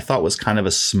what I thought was kind of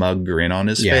a smug grin on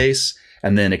his face,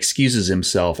 and then excuses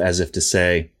himself as if to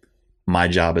say, my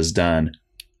job is done.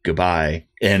 Goodbye.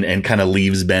 And kind of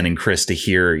leaves Ben and Chris to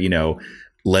hear, you know,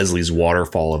 Leslie's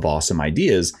waterfall of awesome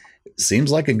ideas.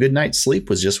 Seems like a good night's sleep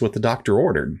was just what the doctor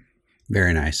ordered.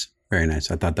 Very nice. Very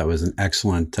nice. I thought that was an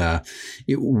excellent.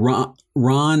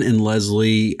 Ron and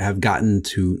Leslie have gotten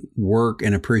to work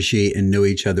and appreciate and know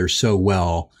each other so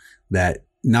well that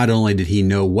not only did he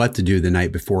know what to do the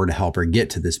night before to help her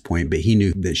get to this point, but he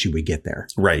knew that she would get there.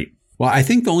 Right. Well, I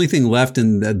think the only thing left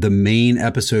in the main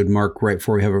episode, Mark, right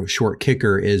before we have a short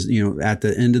kicker is, you know, at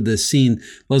the end of this scene,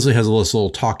 Leslie has a little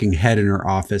talking head in her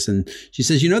office. And she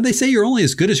says, you know, they say you're only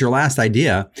as good as your last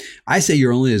idea. I say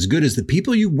you're only as good as the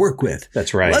people you work with.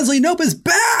 That's right. Leslie Knope is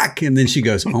back. And then she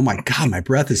goes, oh, my God, my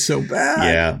breath is so bad.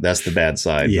 Yeah, that's the bad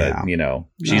side. Yeah. But, you know,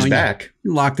 she's back.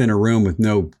 You're locked in a room with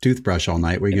no toothbrush all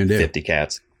night. What are you going to do? 50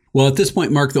 cats. Well, at this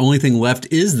point, Mark, the only thing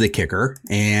left is the kicker,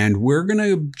 and we're going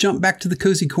to jump back to the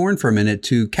cozy corn for a minute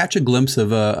to catch a glimpse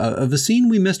of a scene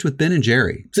we missed with Ben and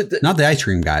Jerry. Not the ice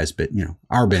cream guys, but,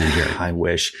 our Ben and Jerry. I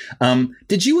wish.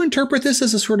 Did you interpret this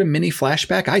as a sort of mini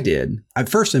flashback? I did. At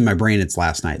first, in my brain, it's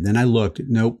last night. Then I looked.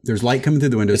 Nope, there's light coming through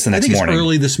the window. It's the next morning. It's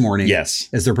early this morning. Yes.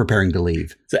 As they're preparing to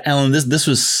leave. So, Alan, this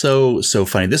was so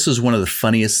funny. This was one of the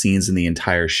funniest scenes in the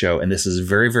entire show, and this is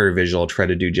very, very visual. I'll try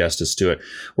to do justice to it.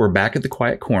 We're back at the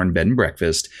Quiet Corn Bed and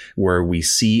Breakfast, where we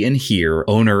see and hear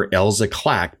owner Elsa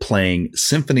Clack playing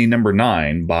Symphony No.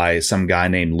 9 by some guy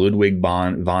named Ludwig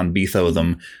von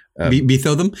Beethoven.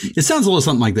 Beethoven? It sounds a little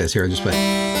something like this. Here, I just play.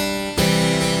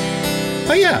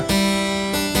 Oh, yeah.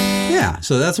 Yeah,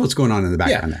 so that's what's going on in the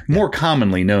background there. More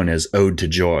commonly known as Ode to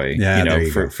Joy,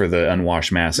 for the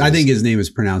unwashed masses. I think his name is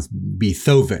pronounced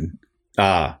Beethoven.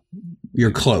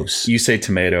 You're close. You say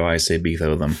tomato, I say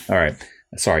Beethoven. All right.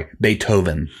 Sorry,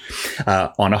 Beethoven,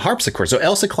 on a harpsichord. So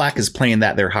Elsa Clack is playing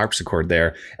their harpsichord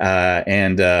there.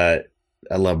 And I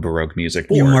love Baroque music.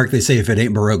 Mark, they say if it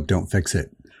ain't Baroque, don't fix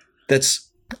it. That's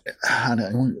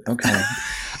okay.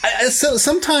 So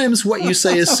sometimes what you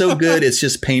say is so good, it's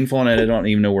just painful, and I don't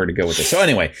even know where to go with it. So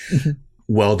anyway,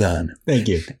 well done. Thank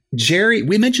you. Jerry,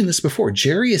 we mentioned this before.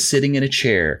 Jerry is sitting in a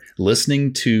chair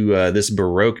listening to this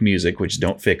Baroque music, which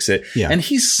don't fix it. Yeah. And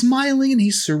he's smiling and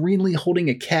he's serenely holding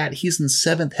a cat. He's in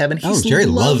seventh heaven. He's Jerry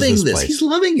loves this place. He's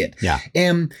loving it. Yeah.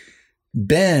 And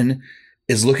Ben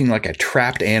is looking like a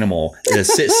trapped animal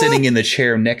sitting in the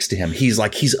chair next to him. He's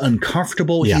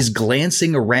uncomfortable. Yeah. He's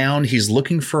glancing around. He's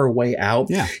looking for a way out.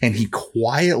 Yeah. And he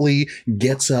quietly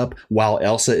gets up while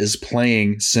Elsa is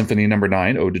playing Symphony No.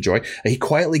 9, Ode to Joy. He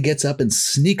quietly gets up and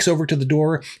sneaks over to the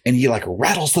door, and he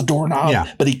rattles the doorknob,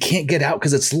 but he can't get out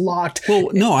because it's locked. Well,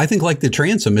 no, I think like the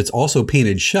transom, it's also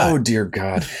painted shut. Oh, dear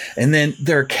God. And then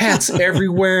there are cats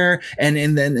everywhere and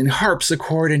then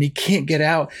harpsichord, and he can't get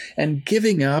out. And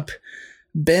giving up,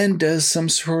 Ben does some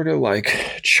sort of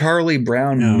Charlie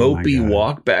Brown mopey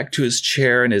walk back to his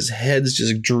chair, and his head's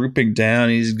just drooping down.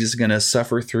 He's just going to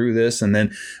suffer through this. And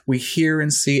then we hear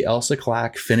and see Elsa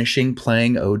Clack finishing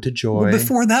playing Ode to Joy. Well,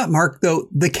 before that, Mark, though,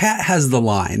 the cat has the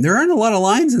line. There aren't a lot of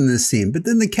lines in this scene, but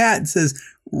then the cat says,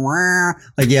 wah.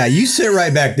 You sit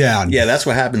right back down. Yeah, that's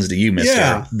what happens to you, mister.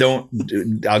 Yeah.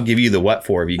 I'll give you the what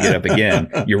for if you get up again.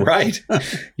 You're right.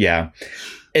 Yeah.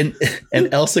 And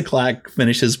Elsa Clack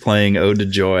finishes playing Ode to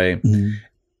Joy. Mm-hmm.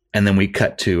 And then we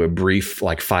cut to a brief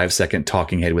 5-second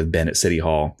talking head with Ben at City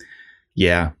Hall.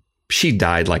 Yeah, she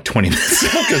died 20 minutes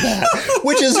after that,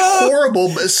 which is horrible,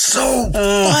 but so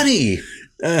funny.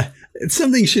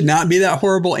 Something should not be that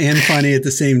horrible and funny at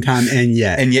the same time. And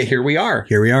yet here we are.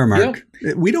 Here we are, Mark.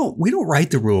 Yep. We don't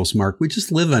write the rules, Mark. We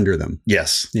just live under them.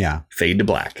 Yes. Yeah. Fade to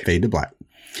black. Fade to black.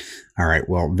 All right.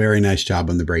 Well, very nice job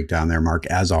on the breakdown there, Mark.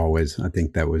 As always, I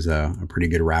think that was a pretty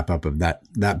good wrap up of that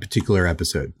particular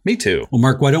episode. Me too. Well,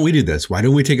 Mark, why don't we do this? Why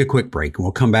don't we take a quick break and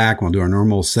we'll come back and we'll do our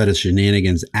normal set of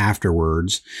shenanigans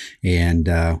afterwards, and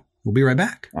we'll be right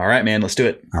back. All right, man. Let's do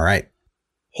it. All right.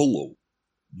 Hello.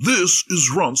 This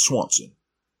is Ron Swanson.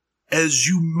 As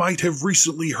you might have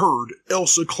recently heard,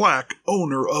 Elsa Clack,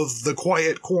 owner of the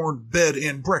Quiet Corn Bed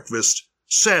and Breakfast,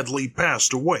 sadly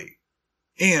passed away.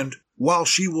 And while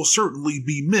she will certainly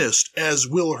be missed, as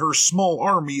will her small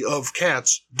army of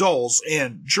cats, dolls,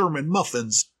 and German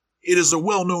muffins, it is a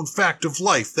well-known fact of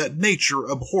life that nature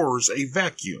abhors a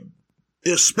vacuum,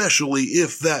 especially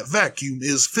if that vacuum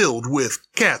is filled with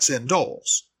cats and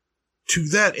dolls. To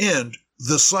that end,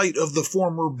 the site of the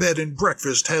former bed and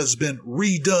breakfast has been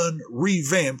redone,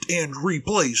 revamped, and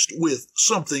replaced with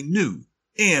something new,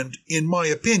 and, in my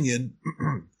opinion,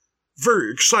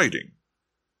 very exciting.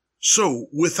 So,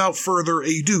 without further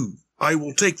ado, I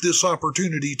will take this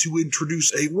opportunity to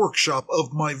introduce a workshop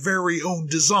of my very own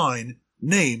design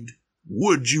named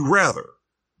Would You Rather?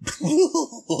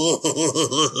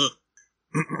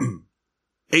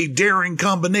 A daring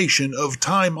combination of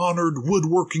time-honored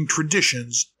woodworking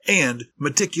traditions and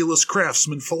meticulous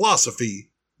craftsman philosophy,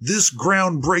 this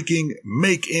groundbreaking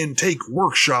make-and-take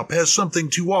workshop has something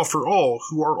to offer all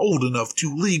who are old enough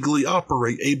to legally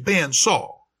operate a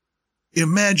bandsaw.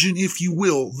 Imagine, if you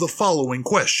will, the following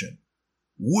question.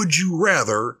 Would you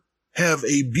rather have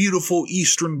a beautiful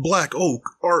Eastern black oak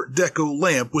Art Deco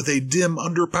lamp with a dim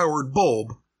underpowered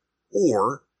bulb,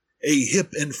 or a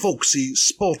hip and folksy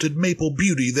spalted maple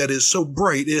beauty that is so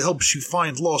bright it helps you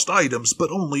find lost items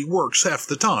but only works half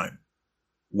the time?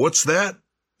 What's that?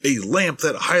 A lamp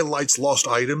that highlights lost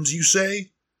items, you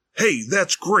say? Hey,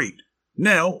 that's great.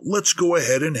 Now, let's go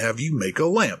ahead and have you make a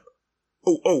lamp.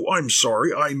 Oh, I'm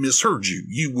sorry, I misheard you.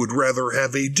 You would rather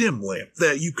have a dim lamp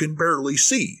that you can barely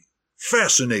see.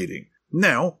 Fascinating.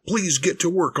 Now, please get to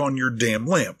work on your damn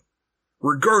lamp.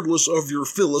 Regardless of your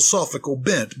philosophical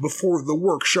bent, before the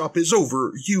workshop is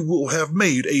over, you will have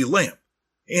made a lamp.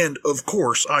 And, of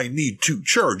course, I need to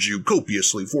charge you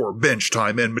copiously for bench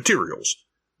time and materials.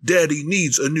 Daddy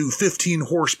needs a new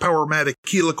 15-horsepower-matic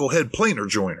helical head planer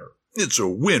joiner. It's a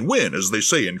win-win, as they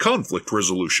say in conflict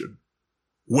resolution.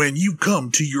 When you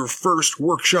come to your first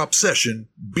workshop session,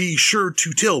 be sure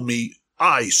to tell me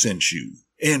I sent you,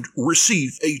 and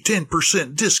receive a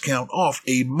 10% discount off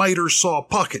a miter saw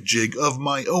pocket jig of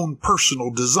my own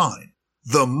personal design,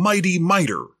 the Mighty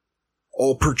Miter.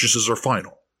 All purchases are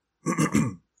final.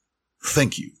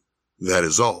 Thank you. That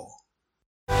is all.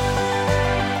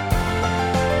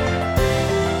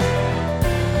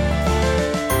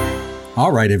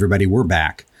 All right, everybody, we're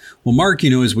back. Well, Mark,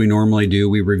 as we normally do,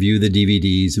 we review the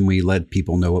DVDs and we let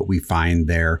people know what we find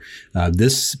there.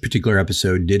 This particular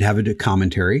episode did have a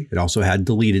commentary. It also had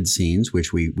deleted scenes,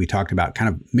 which we talked about kind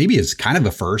of maybe as kind of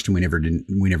a first, and we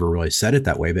never really said it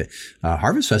that way. But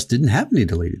Harvest Fest didn't have any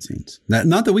deleted scenes,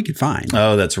 not that we could find.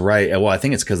 Oh, that's right. Well, I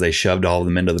think it's because they shoved all of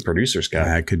them into the producer's cut.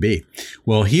 It could be.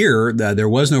 Well, here there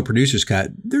was no producer's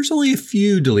cut. There's only a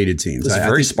few deleted scenes. It's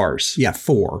very sparse. Yeah,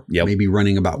 4. Yep. Maybe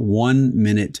running about 1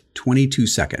 minute, 22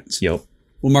 seconds. Yep.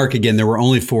 Well, Mark, again, there were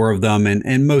only 4 of them,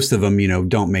 and most of them,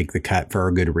 don't make the cut for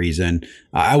a good reason.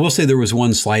 I will say there was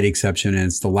one slight exception, and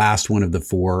it's the last one of the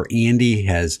 4. Andy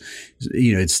has,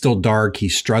 it's still dark.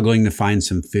 He's struggling to find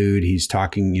some food. He's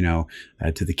talking,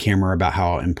 to the camera about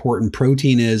how important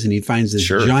protein is, and he finds this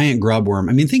giant grub worm.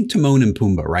 I mean, think Timon and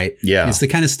Pumbaa, right? Yeah. It's the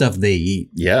kind of stuff they eat.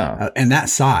 Yeah. And that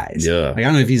size. Yeah. Like, I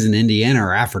don't know if he's in Indiana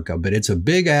or Africa, but it's a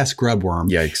big ass grub worm.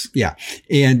 Yikes. Yeah.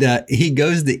 And he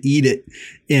goes to eat it.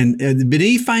 But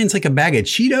he finds like a bag of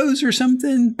Cheetos or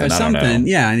something.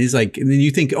 Yeah. And he's like, and then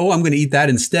you think, oh, I'm going to eat that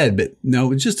instead. But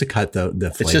no, it's just to cut the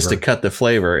flavor. It's just to cut the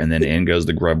flavor. And then in goes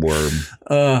the grub worm.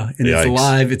 And it's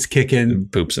alive. It's kicking.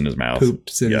 Poops in his mouth.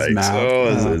 His mouth.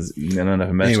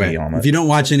 Anyway, if you don't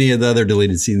watch any of the other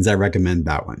deleted scenes, I recommend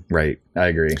that one. Right. I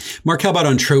agree. Mark, how about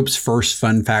on Tropes first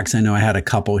fun facts? I know I had a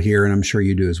couple here, and I'm sure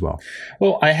you do as well.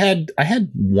 Well, I had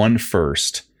one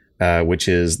first. Which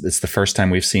is, it's the first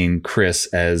time we've seen Chris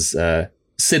as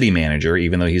city manager,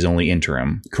 even though he's only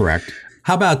interim. Correct.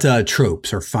 How about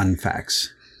tropes or fun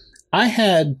facts? I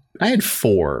had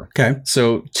 4. Okay.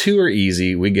 So 2 are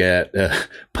easy. We get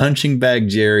Punching Bag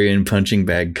Jerry and Punching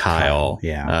Bag Kyle.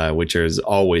 Which is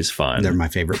always fun. They're my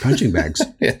favorite punching bags.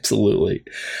 Absolutely.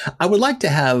 I would like to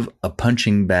have a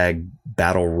punching bag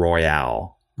battle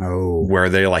royale. Oh, where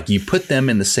they're like, you put them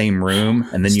in the same room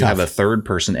and then you have a third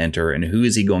person enter, and who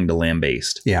is he going to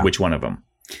lambaste? Yeah. Which one of them?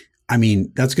 I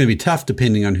mean, that's going to be tough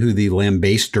depending on who the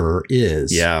lambaster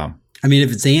is. Yeah. I mean,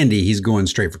 if it's Andy, he's going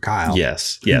straight for Kyle.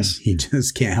 Yes. He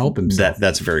just can't help himself.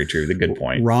 That's very true. The good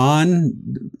point.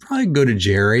 Ron, probably go to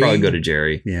Jerry.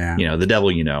 Yeah. The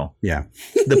devil, Yeah.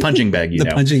 The punching bag, the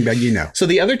punching bag, So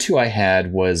the other 2 I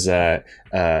had was,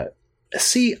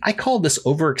 see, I called this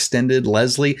overextended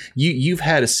Leslie. You've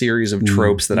had a series of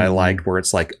tropes that I liked where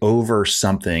it's like over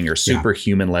something or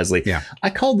superhuman Leslie. Yeah. I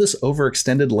called this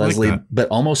overextended Leslie, but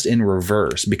almost in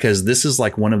reverse, because this is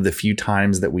like one of the few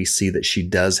times that we see that she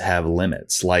does have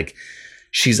limits. Like,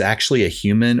 she's actually a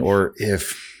human, or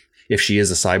if she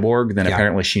is a cyborg, then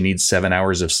apparently she needs 7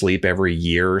 hours of sleep every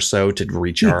year or so to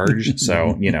recharge.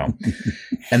 So,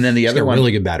 and then the other one,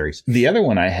 really good batteries. The other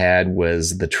one I had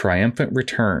was the triumphant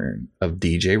return of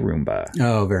DJ Roomba.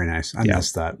 Oh, very nice. I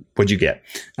missed that. What'd you get?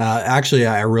 Actually,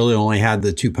 I really only had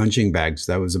the 2 punching bags.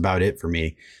 That was about it for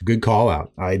me. Good call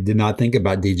out. I did not think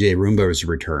about DJ Roomba's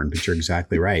return, but you're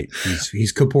exactly right.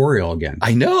 He's corporeal again.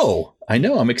 I know.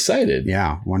 I'm excited.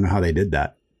 Yeah. I wonder how they did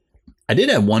that. I did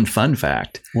have one fun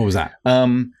fact. What was that?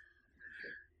 In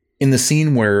the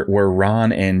scene where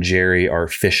Ron and Jerry are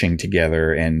fishing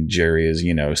together, and Jerry is,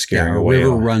 scaring away. A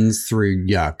river runs through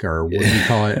yuck, or what do you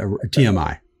call it? A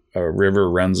TMI. A river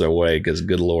runs away because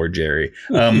good Lord, Jerry.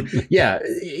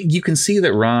 You can see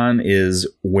that Ron is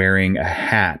wearing a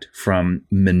hat from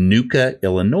Minooka,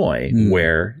 Illinois,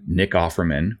 where Nick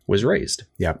Offerman was raised.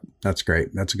 Yep. That's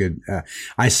great. That's a good.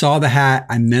 I saw the hat.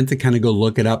 I meant to kind of go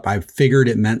look it up. I figured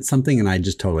it meant something, and I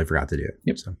just totally forgot to do it.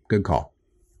 Yep. So good call.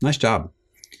 Nice job.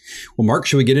 Well, Mark,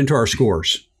 should we get into our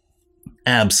scores?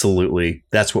 Absolutely.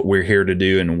 That's what we're here to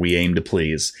do, and we aim to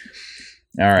please.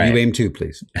 All right. You aim 2,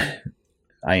 please.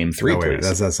 I aim 3, please. Wait,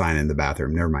 that's a sign in the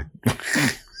bathroom. Never mind.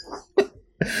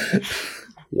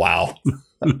 Wow.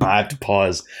 I have to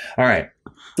pause. All right.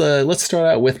 Let's start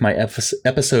out with my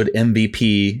episode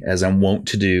MVP, as I'm wont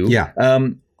to do. Yeah.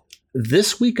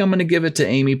 this week I'm going to give it to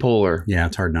Amy Poehler. Yeah,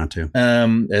 it's hard not to.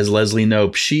 As Leslie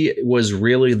Knope, she was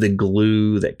really the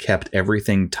glue that kept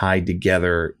everything tied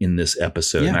together in this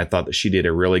episode. Yeah. And I thought that she did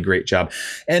a really great job.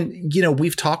 And, you know,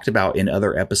 we've talked about in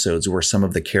other episodes where some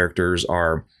of the characters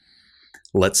are,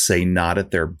 let's say, not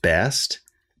at their best,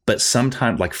 but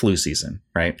sometimes like Flu Season,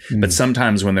 right? But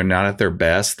sometimes when they're not at their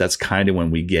best, that's kind of when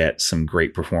we get some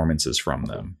great performances from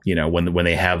them, you know, when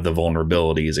they have the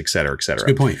vulnerabilities, et cetera, et cetera.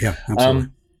 That's a good point. Yeah,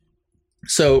 absolutely.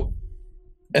 So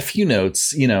a few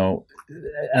notes, you know,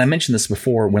 and I mentioned this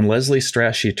before, when Leslie's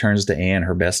stressed, she turns to Anne,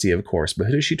 her bestie, of course, but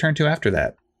who does she turn to after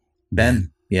that?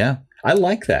 Ben. Yeah. I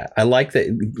like that. I like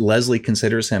that Leslie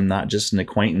considers him not just an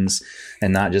acquaintance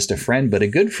and not just a friend, but a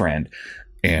good friend,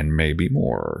 and maybe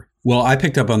more. Well, I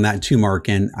picked up on that too, Mark.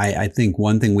 And I think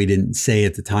one thing we didn't say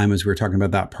at the time as we were talking about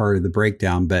that part of the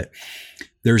breakdown, but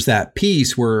there's that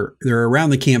piece where they're around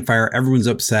the campfire. Everyone's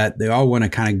upset. They all want to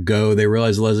kind of go. They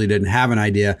realize Leslie didn't have an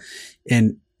idea.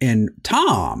 And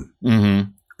Tom,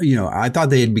 you know, I thought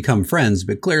they had become friends,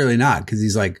 but clearly not, because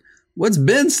he's like, what's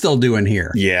Ben still doing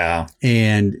here? Yeah.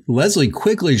 And Leslie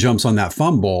quickly jumps on that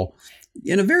fumble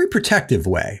in a very protective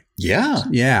way. Yeah.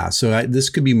 Yeah. So this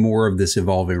could be more of this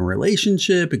evolving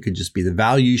relationship. It could just be the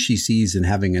value she sees in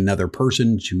having another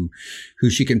person who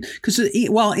she can, because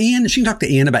while Anne, she can talk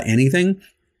to Anne about anything,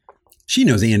 she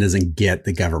knows Anne doesn't get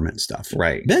the government stuff.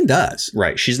 Right. Ben does.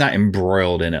 Right. She's not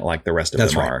embroiled in it like the rest of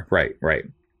them are. Right. Right.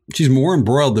 She's more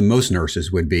embroiled than most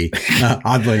nurses would be,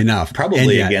 oddly enough.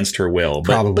 Probably against her will.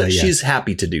 But yes. She's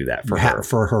happy to do that for her.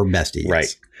 For her bestie.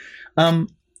 Right. Yes.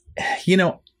 You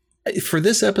know, for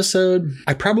this episode,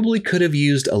 I probably could have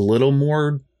used a little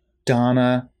more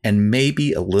Donna and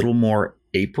maybe a little more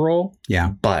April.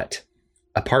 Yeah. But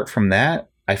apart from that,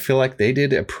 I feel like they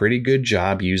did a pretty good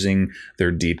job using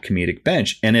their deep comedic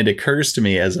bench. And it occurs to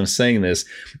me as I'm saying this,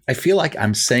 I feel like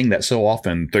I'm saying that so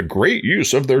often, the great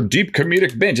use of their deep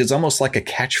comedic bench. It's almost like a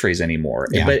catchphrase anymore.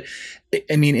 Yeah. But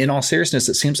I mean, in all seriousness,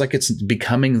 it seems like it's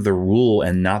becoming the rule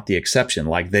and not the exception.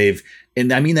 Like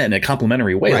and I mean that in a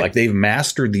complimentary way, right. Like they've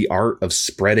mastered the art of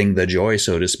spreading the joy,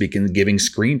 so to speak, and giving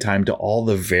screen time to all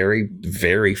the very,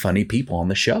 very funny people on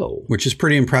the show. Which is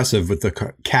pretty impressive with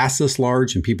the cast this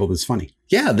large and people this funny.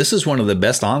 Yeah, this is one of the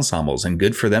best ensembles, and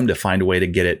good for them to find a way to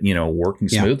get it, you know, working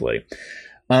smoothly.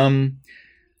 Yeah.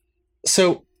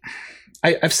 So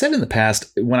I've said in the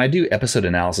past, when I do episode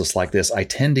analysis like this, I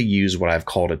tend to use what I've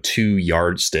called a 2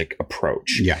 yardstick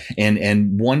approach. Yeah.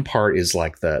 And one part is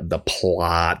like the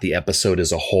plot, the episode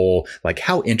as a whole, like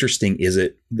how interesting is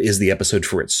the episode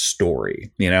for its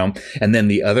story, you know? And then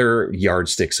the other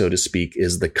yardstick, so to speak,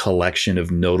 is the collection of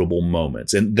notable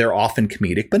moments. And they're often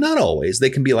comedic, but not always.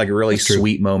 They can be like really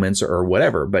sweet moments or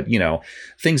whatever, but you know,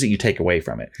 things that you take away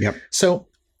from it. Yep. So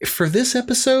for this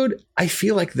episode, I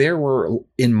feel like there were,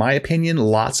 in my opinion,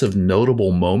 lots of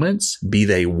notable moments, be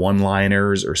they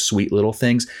one-liners or sweet little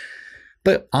things.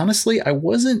 But honestly, I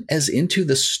wasn't as into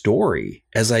the story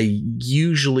as I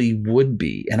usually would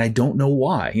be. And I don't know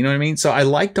why. You know what I mean? So I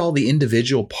liked all the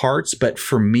individual parts, but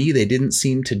for me, they didn't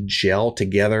seem to gel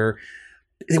together.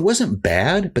 It wasn't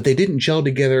bad, but they didn't gel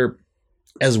together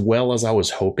as well as I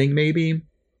was hoping maybe.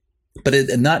 But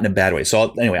not in a bad way.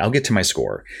 So anyway, I'll get to my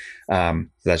score.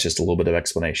 That's just a little bit of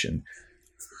explanation.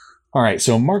 All right.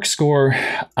 So Mark's score,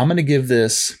 I'm going to give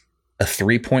this a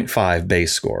 3.5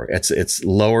 base score. It's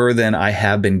lower than I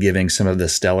have been giving some of the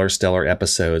stellar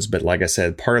episodes. But like I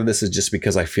said, part of this is just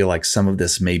because I feel like some of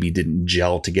this maybe didn't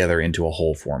gel together into a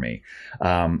whole for me.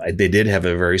 They did have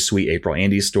a very sweet April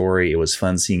Andy story. It was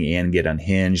fun seeing Anne get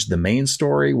unhinged. The main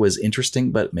story was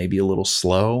interesting, but maybe a little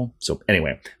slow. So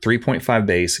anyway, 3.5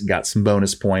 base, got some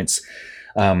bonus points.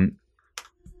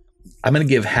 I'm going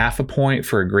to give half a point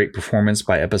for a great performance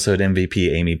by episode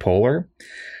MVP Amy Poehler.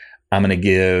 I'm going to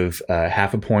give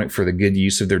half a point for the good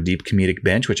use of their deep comedic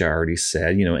bench, which I already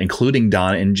said, you know, including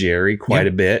Donna and Jerry quite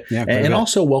a bit. Yeah, and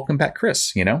also welcome back,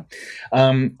 Chris, you know.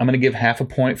 I'm going to give half a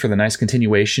point for the nice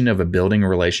continuation of a building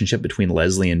relationship between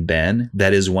Leslie and Ben.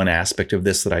 That is one aspect of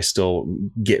this that I still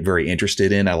get very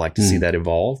interested in. I like to see that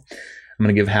evolve. I'm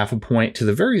going to give half a point to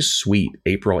the very sweet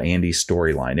April Andy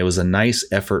storyline. It was a nice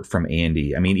effort from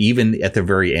Andy. I mean, even at the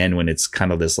very end when it's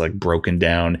kind of this like broken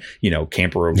down, you know,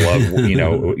 camper of love,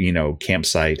 you know,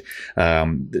 campsite,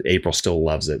 April still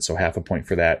loves it. So half a point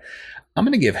for that. I'm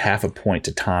going to give half a point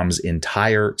to Tom's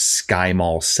entire Sky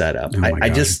Mall setup. Oh I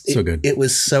just, so good. It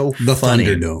was so funny.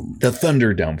 The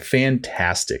Thunderdome.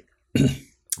 Fantastic.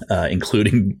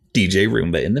 Including DJ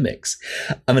Roomba in the mix.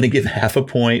 I'm going to give half a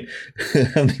point.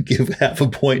 I'm going to give half a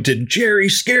point to Jerry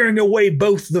scaring away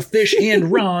both the fish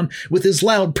and Ron with his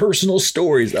loud personal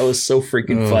stories. That was so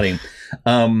freaking funny.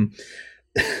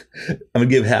 I'm going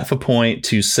to give half a point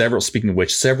to speaking of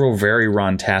which, several very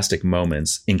Ron-tastic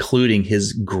moments, including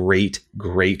his great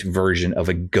version of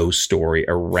a ghost story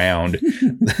around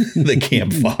the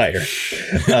campfire.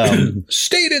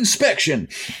 State inspection.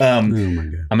 Oh my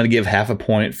God. I'm going to give half a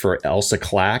point for Elsa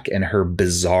Clack and her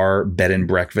bizarre bed and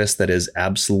breakfast that is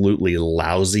absolutely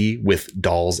lousy with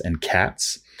dolls and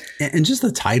cats. And just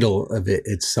the title of it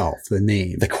itself, the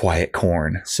name. The Quiet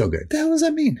Corn. So good. What the hell does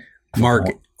that mean? Mark,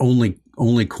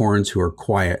 only corns who are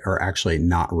quiet are actually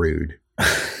not rude.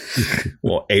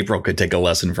 Well, April could take a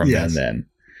lesson from Ben then.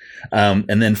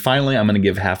 And then finally, I'm going to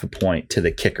give half a point to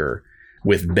the kicker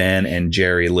with Ben and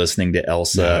Jerry listening to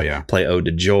Elsa play Ode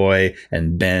to Joy,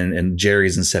 and Ben and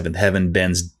Jerry's in Seventh Heaven.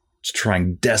 Ben's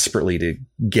trying desperately to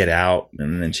get out,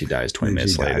 and then she dies 20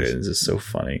 minutes later. It's just so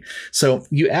funny. So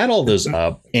you add all those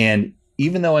up, and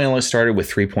even though I only started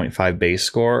with 3.5 base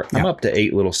score, I'm up to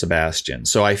 8 Little Sebastian.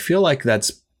 So I feel like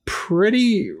that's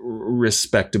pretty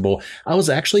respectable. I was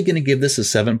actually going to give this a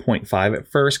 7.5 at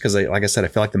first because, like I said, I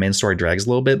feel like the main story drags a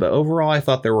little bit. But overall, I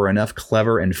thought there were enough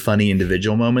clever and funny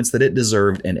individual moments that it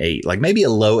deserved an 8. Like maybe a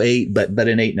low 8, but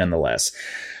an 8 nonetheless.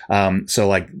 So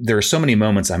like there are so many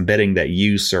moments I'm betting that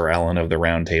you, Sir Alan of the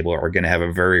Round Table, are going to have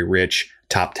a very rich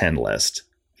top 10 list.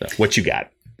 So what you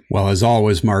got? Well, as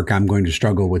always, Mark, I'm going to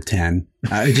struggle with 10.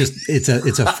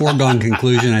 It's a foregone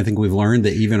conclusion. I think we've learned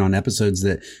that even on episodes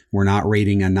that we're not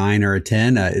rating a 9 or a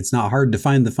 10, it's not hard to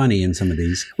find the funny in some of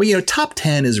these. Well, top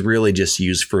 10 is really just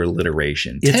used for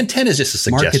alliteration. 10 is just a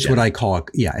suggestion. Mark, it's what I call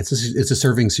it's a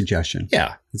serving suggestion.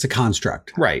 Yeah. It's a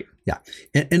construct. Right. Yeah.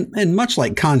 And much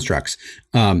like constructs,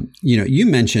 you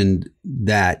mentioned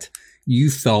that you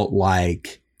felt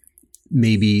like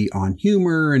maybe on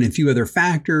humor and a few other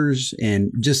factors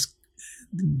and just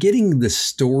getting the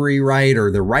story right or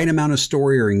the right amount of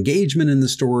story or engagement in the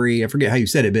story. I forget how you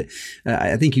said it, but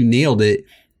I think you nailed it.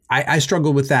 I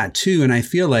struggled with that too. And I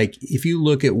feel like if you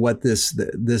look at what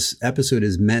this episode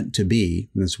is meant to be,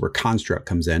 and this is where construct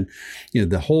comes in,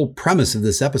 the whole premise of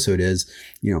this episode is,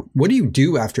 what do you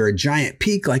do after a giant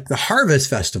peak like the Harvest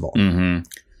Festival? Mm-hmm.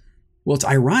 Well, it's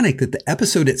ironic that the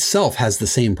episode itself has the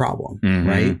same problem,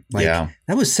 right?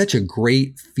 That was such a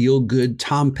great feel-good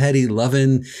Tom Petty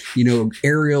loving,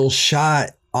 aerial shot,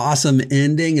 awesome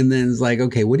ending. And then it's like,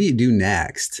 okay, what do you do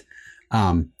next?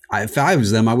 If I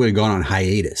was them, I would have gone on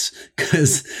hiatus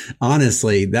because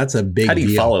honestly, that's a big deal. How do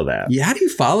you follow that? Yeah, how do you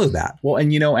follow that? Well,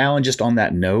 and Alan, just on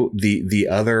that note, the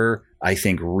other, I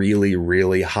think, really,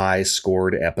 really high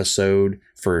scored episode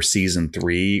for season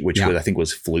 3, which I think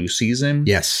was flu season.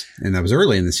 Yes. And that was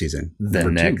early in the season.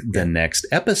 The next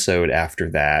episode after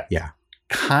that.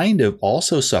 Kind of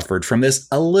also suffered from this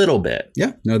a little bit.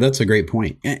 Yeah, no, that's a great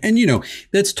point. And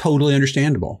that's totally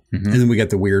understandable. Mm-hmm. And then we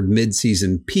got the weird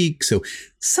mid-season peak. So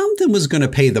something was going to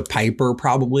pay the piper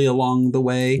probably along the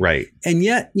way. Right. And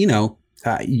yet,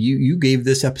 you gave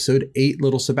this episode 8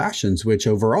 Little Sebastians, which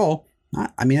overall,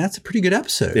 that's a pretty good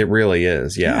episode. It really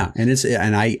is. Yeah.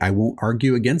 And I won't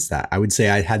argue against that. I would say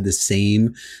I had the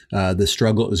same, the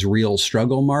struggle is real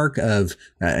struggle mark of,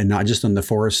 and not just on the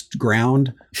forest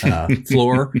ground,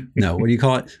 floor. No, what do you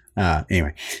call it?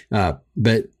 Anyway,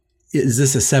 but is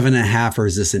this a 7.5 or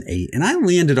is this an 8? And I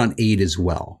landed on 8 as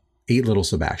well. 8 Little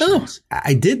Sebastians. Oh.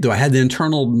 I did, though. I had the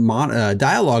internal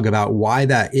dialogue about why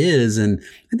that is. And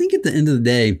I think at the end of the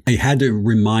day, I had to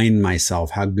remind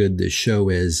myself how good this show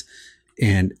is.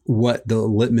 And what the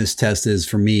litmus test is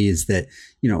for me is that,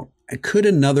 could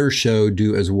another show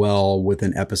do as well with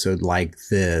an episode like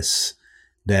this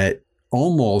that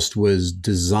almost was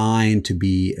designed to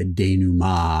be a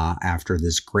denouement after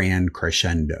this grand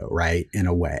crescendo, right? In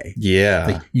a way. Yeah.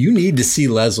 Like you need to see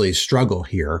Leslie struggle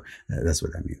here. That's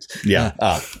what that means. Yeah.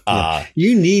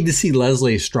 You need to see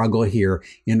Leslie struggle here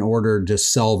in order to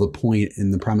sell the point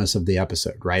in the premise of the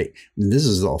episode, right? And this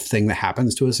is a thing that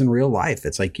happens to us in real life.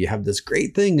 It's like you have this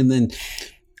great thing and then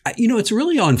it's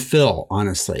really on Phil,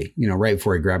 honestly, right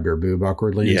before he grabbed her boob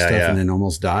awkwardly and and then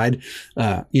almost died.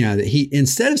 That he,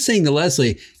 instead of saying to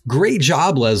Leslie, great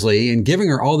job, Leslie, and giving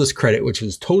her all this credit, which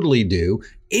was totally due,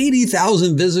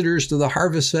 80,000 visitors to the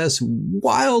Harvest Fest,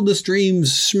 wildest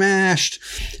dreams smashed.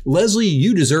 Leslie,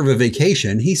 you deserve a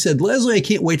vacation. He said, Leslie, I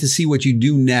can't wait to see what you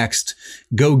do next.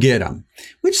 Go get him,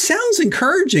 which sounds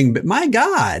encouraging, but my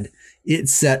God, it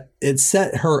set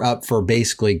her up for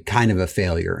basically kind of a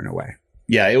failure in a way.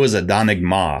 Yeah, it was a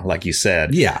denouement, like you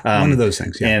said. Yeah, one of those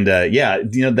things. Yeah.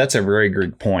 And that's a very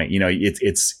good point.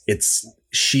 It's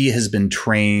she has been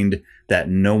trained that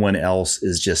no one else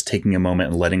is just taking a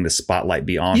moment and letting the spotlight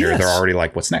be on her. They're already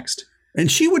like, what's next? And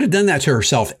she would have done that to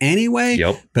herself anyway.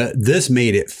 Yep. But this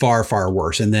made it far, far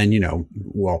worse. And then,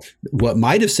 well, what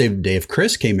might have saved the day if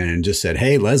Chris came in and just said,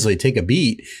 hey, Leslie, take a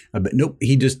beat. But nope,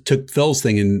 he just took Phil's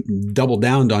thing and doubled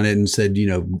down on it and said,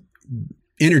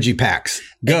 energy packs,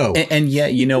 go. And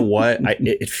yet, you know what?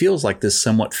 It feels like this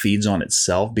somewhat feeds on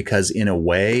itself because in a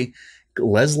way,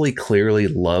 Leslie clearly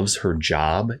loves her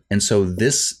job. And so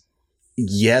this,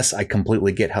 yes, I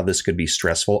completely get how this could be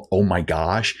stressful. Oh my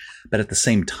gosh. But at the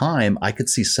same time, I could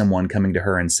see someone coming to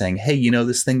her and saying, hey,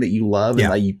 this thing that you love and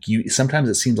like you sometimes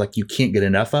it seems like you can't get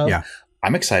enough of. Yeah.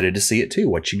 I'm excited to see it too.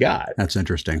 What you got? That's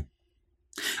interesting.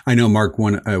 I know, Mark,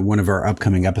 one of our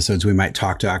upcoming episodes, we might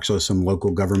talk to actually some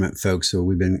local government folks who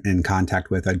we've been in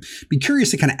contact with. I'd be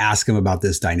curious to kind of ask them about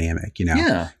this dynamic,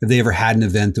 if they ever had an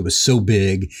event that was so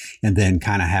big and then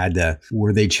kind of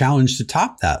were they challenged to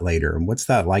top that later? And what's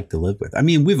that like to live with? I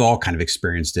mean, we've all kind of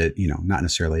experienced it, not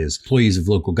necessarily as employees of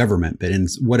local government, but in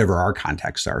whatever our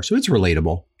contexts are. So it's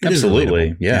relatable.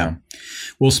 Absolutely. Yeah.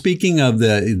 Well, speaking of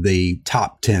the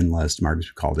top 10 list, Mark, as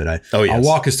we called it, I'll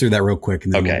walk us through that real quick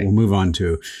and then we'll move on to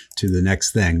the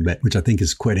next thing, which I think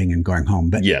is quitting and going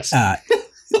home. But yes.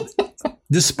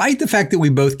 Despite the fact that we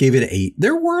both gave it an 8,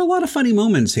 there were a lot of funny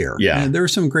moments here. Yeah. There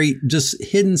was some great just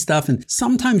hidden stuff. And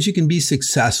sometimes you can be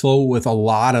successful with a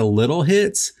lot of little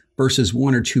hits versus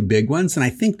one or two big ones. And I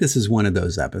think this is one of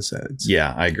those episodes.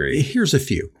 Yeah, I agree. Here's a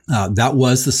few. That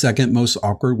was the second most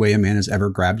awkward way a man has ever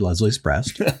grabbed Leslie's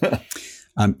breast.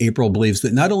 April believes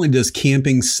that not only does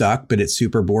camping suck, but it's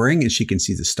super boring and she can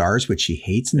see the stars, which she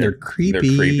hates, and they're creepy.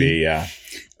 They're creepy, yeah.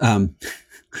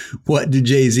 What do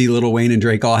Jay-Z, Lil Wayne, and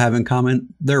Drake all have in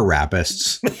common? They're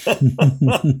rapists.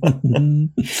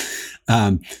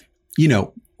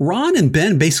 Ron and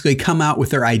Ben basically come out with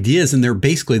their ideas and they're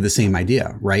basically the same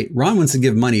idea, right? Ron wants to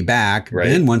give money back. Right.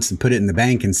 Ben wants to put it in the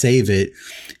bank and save it.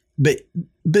 But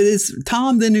it's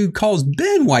Tom then who calls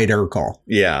Ben White Urkel.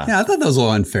 Yeah. Yeah, I thought that was a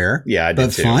little unfair. Yeah, I did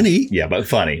but too. Funny. Yeah, but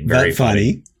funny. Very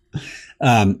funny.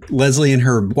 Leslie in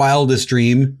her wildest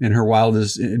dream,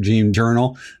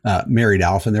 journal, married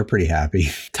Alf, and they're pretty happy.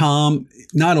 Tom,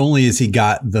 not only has he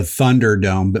got the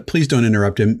Thunderdome, but please don't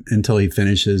interrupt him until he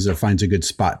finishes or finds a good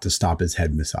spot to stop his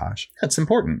head massage. That's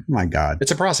important. My God.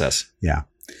 It's a process. Yeah.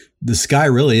 The sky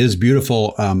really is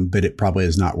beautiful, but it probably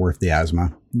is not worth the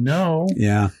asthma. No.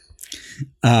 Yeah.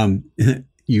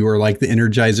 You are like the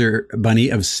Energizer Bunny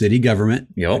of city government,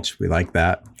 which we like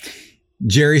that.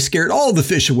 Jerry scared all the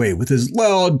fish away with his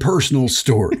loud personal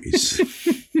stories.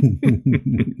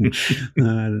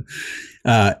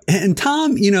 And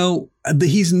Tom,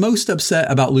 he's most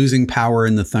upset about losing power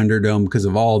in the Thunderdome because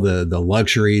of all the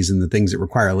luxuries and the things that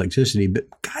require electricity. But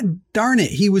God darn it,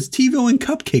 he was TiVoing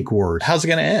Cupcake Wars. How's it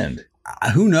going to end?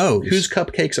 Who knows? Whose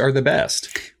cupcakes are the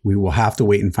best? We will have to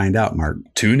wait and find out, Mark.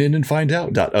 Tune in and find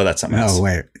out. Oh, that's something else. Oh,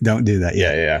 wait. Don't do that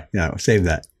yet. Yeah. No, save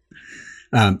that.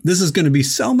 This is going to be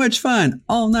so much fun.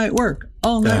 All night work.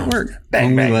 Bang,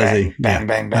 bang, bang, bang,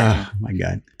 bang, bang. Oh, my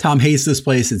God. Tom hates this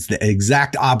place. It's the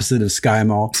exact opposite of Sky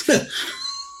Mall.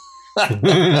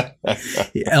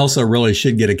 Elsa really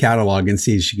should get a catalog and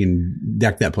see if she can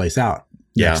deck that place out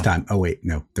next time. Oh, wait.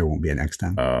 No, there won't be a next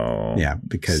time. Oh. Yeah,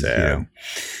 because,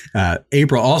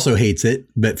 April also hates it,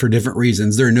 but for different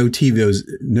reasons. There are no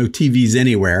TVs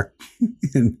anywhere.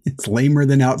 And it's lamer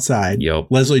than outside. Yep.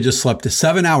 Leslie just slept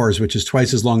 7 hours, which is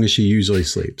twice as long as she usually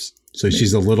sleeps. So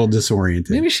she's a little disoriented.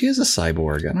 Maybe she is a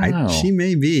cyborg. I don't know. She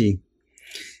may be.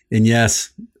 And yes,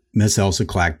 Miss Elsa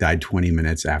Clack died 20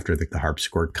 minutes after the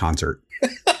harpsichord concert.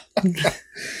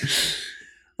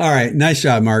 All right. Nice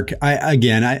job, Mark. I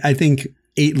think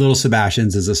 8 Little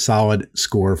Sebastians is a solid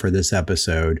score for this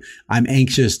episode. I'm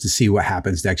anxious to see what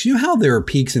happens next. You know how there are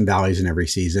peaks and valleys in every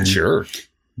season? Sure.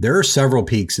 There are several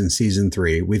peaks in season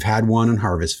 3. We've had one on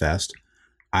Harvest Fest.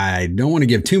 I don't want to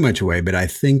give too much away, but I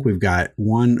think we've got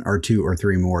 1 or 2 or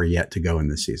 3 more yet to go in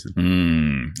this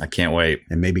season. I can't wait.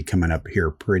 And maybe coming up here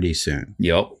pretty soon.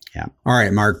 Yep. Yeah. All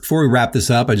right, Mark, before we wrap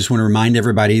this up, I just want to remind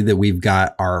everybody that we've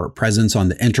got our presence on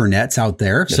the internets out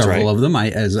there. That's several right. of them.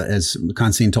 As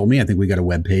Constantine told me, I think we got a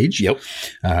web page. Yep.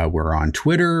 We're on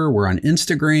Twitter. We're on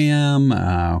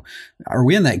Instagram. Are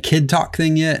we on that Kid Talk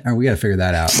thing yet? Or we got to figure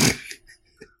that out.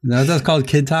 No, that's called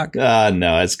Kid Talk?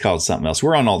 No, it's called something else.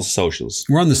 We're on all the socials.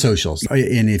 We're on the socials.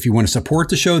 And if you want to support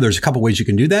the show, there's a couple ways you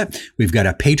can do that. We've got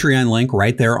a Patreon link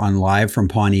right there on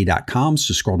livefrompawnee.com.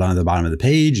 So scroll down to the bottom of the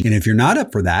page. And if you're not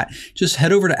up for that, just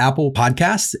head over to Apple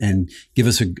Podcasts and give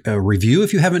us a review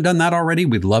if you haven't done that already.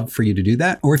 We'd love for you to do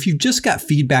that. Or if you've just got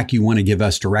feedback you want to give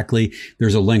us directly,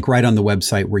 there's a link right on the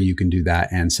website where you can do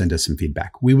that and send us some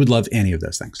feedback. We would love any of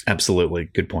those things.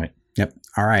 Absolutely. Good point. Yep.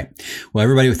 All right. Well,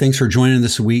 everybody, thanks for joining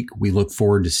this week. We look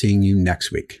forward to seeing you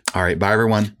next week. All right. Bye,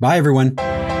 everyone. Bye, everyone.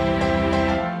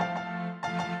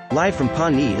 Live from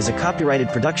Pawnee is a copyrighted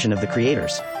production of the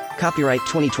creators. Copyright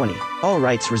 2020. All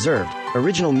rights reserved.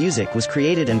 Original music was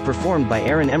created and performed by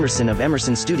Aaron Emerson of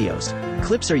Emerson Studios.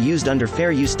 Clips are used under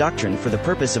fair use doctrine for the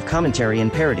purpose of commentary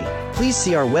and parody. Please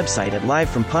see our website at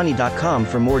livefrompawnee.com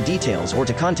for more details or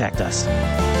to contact us.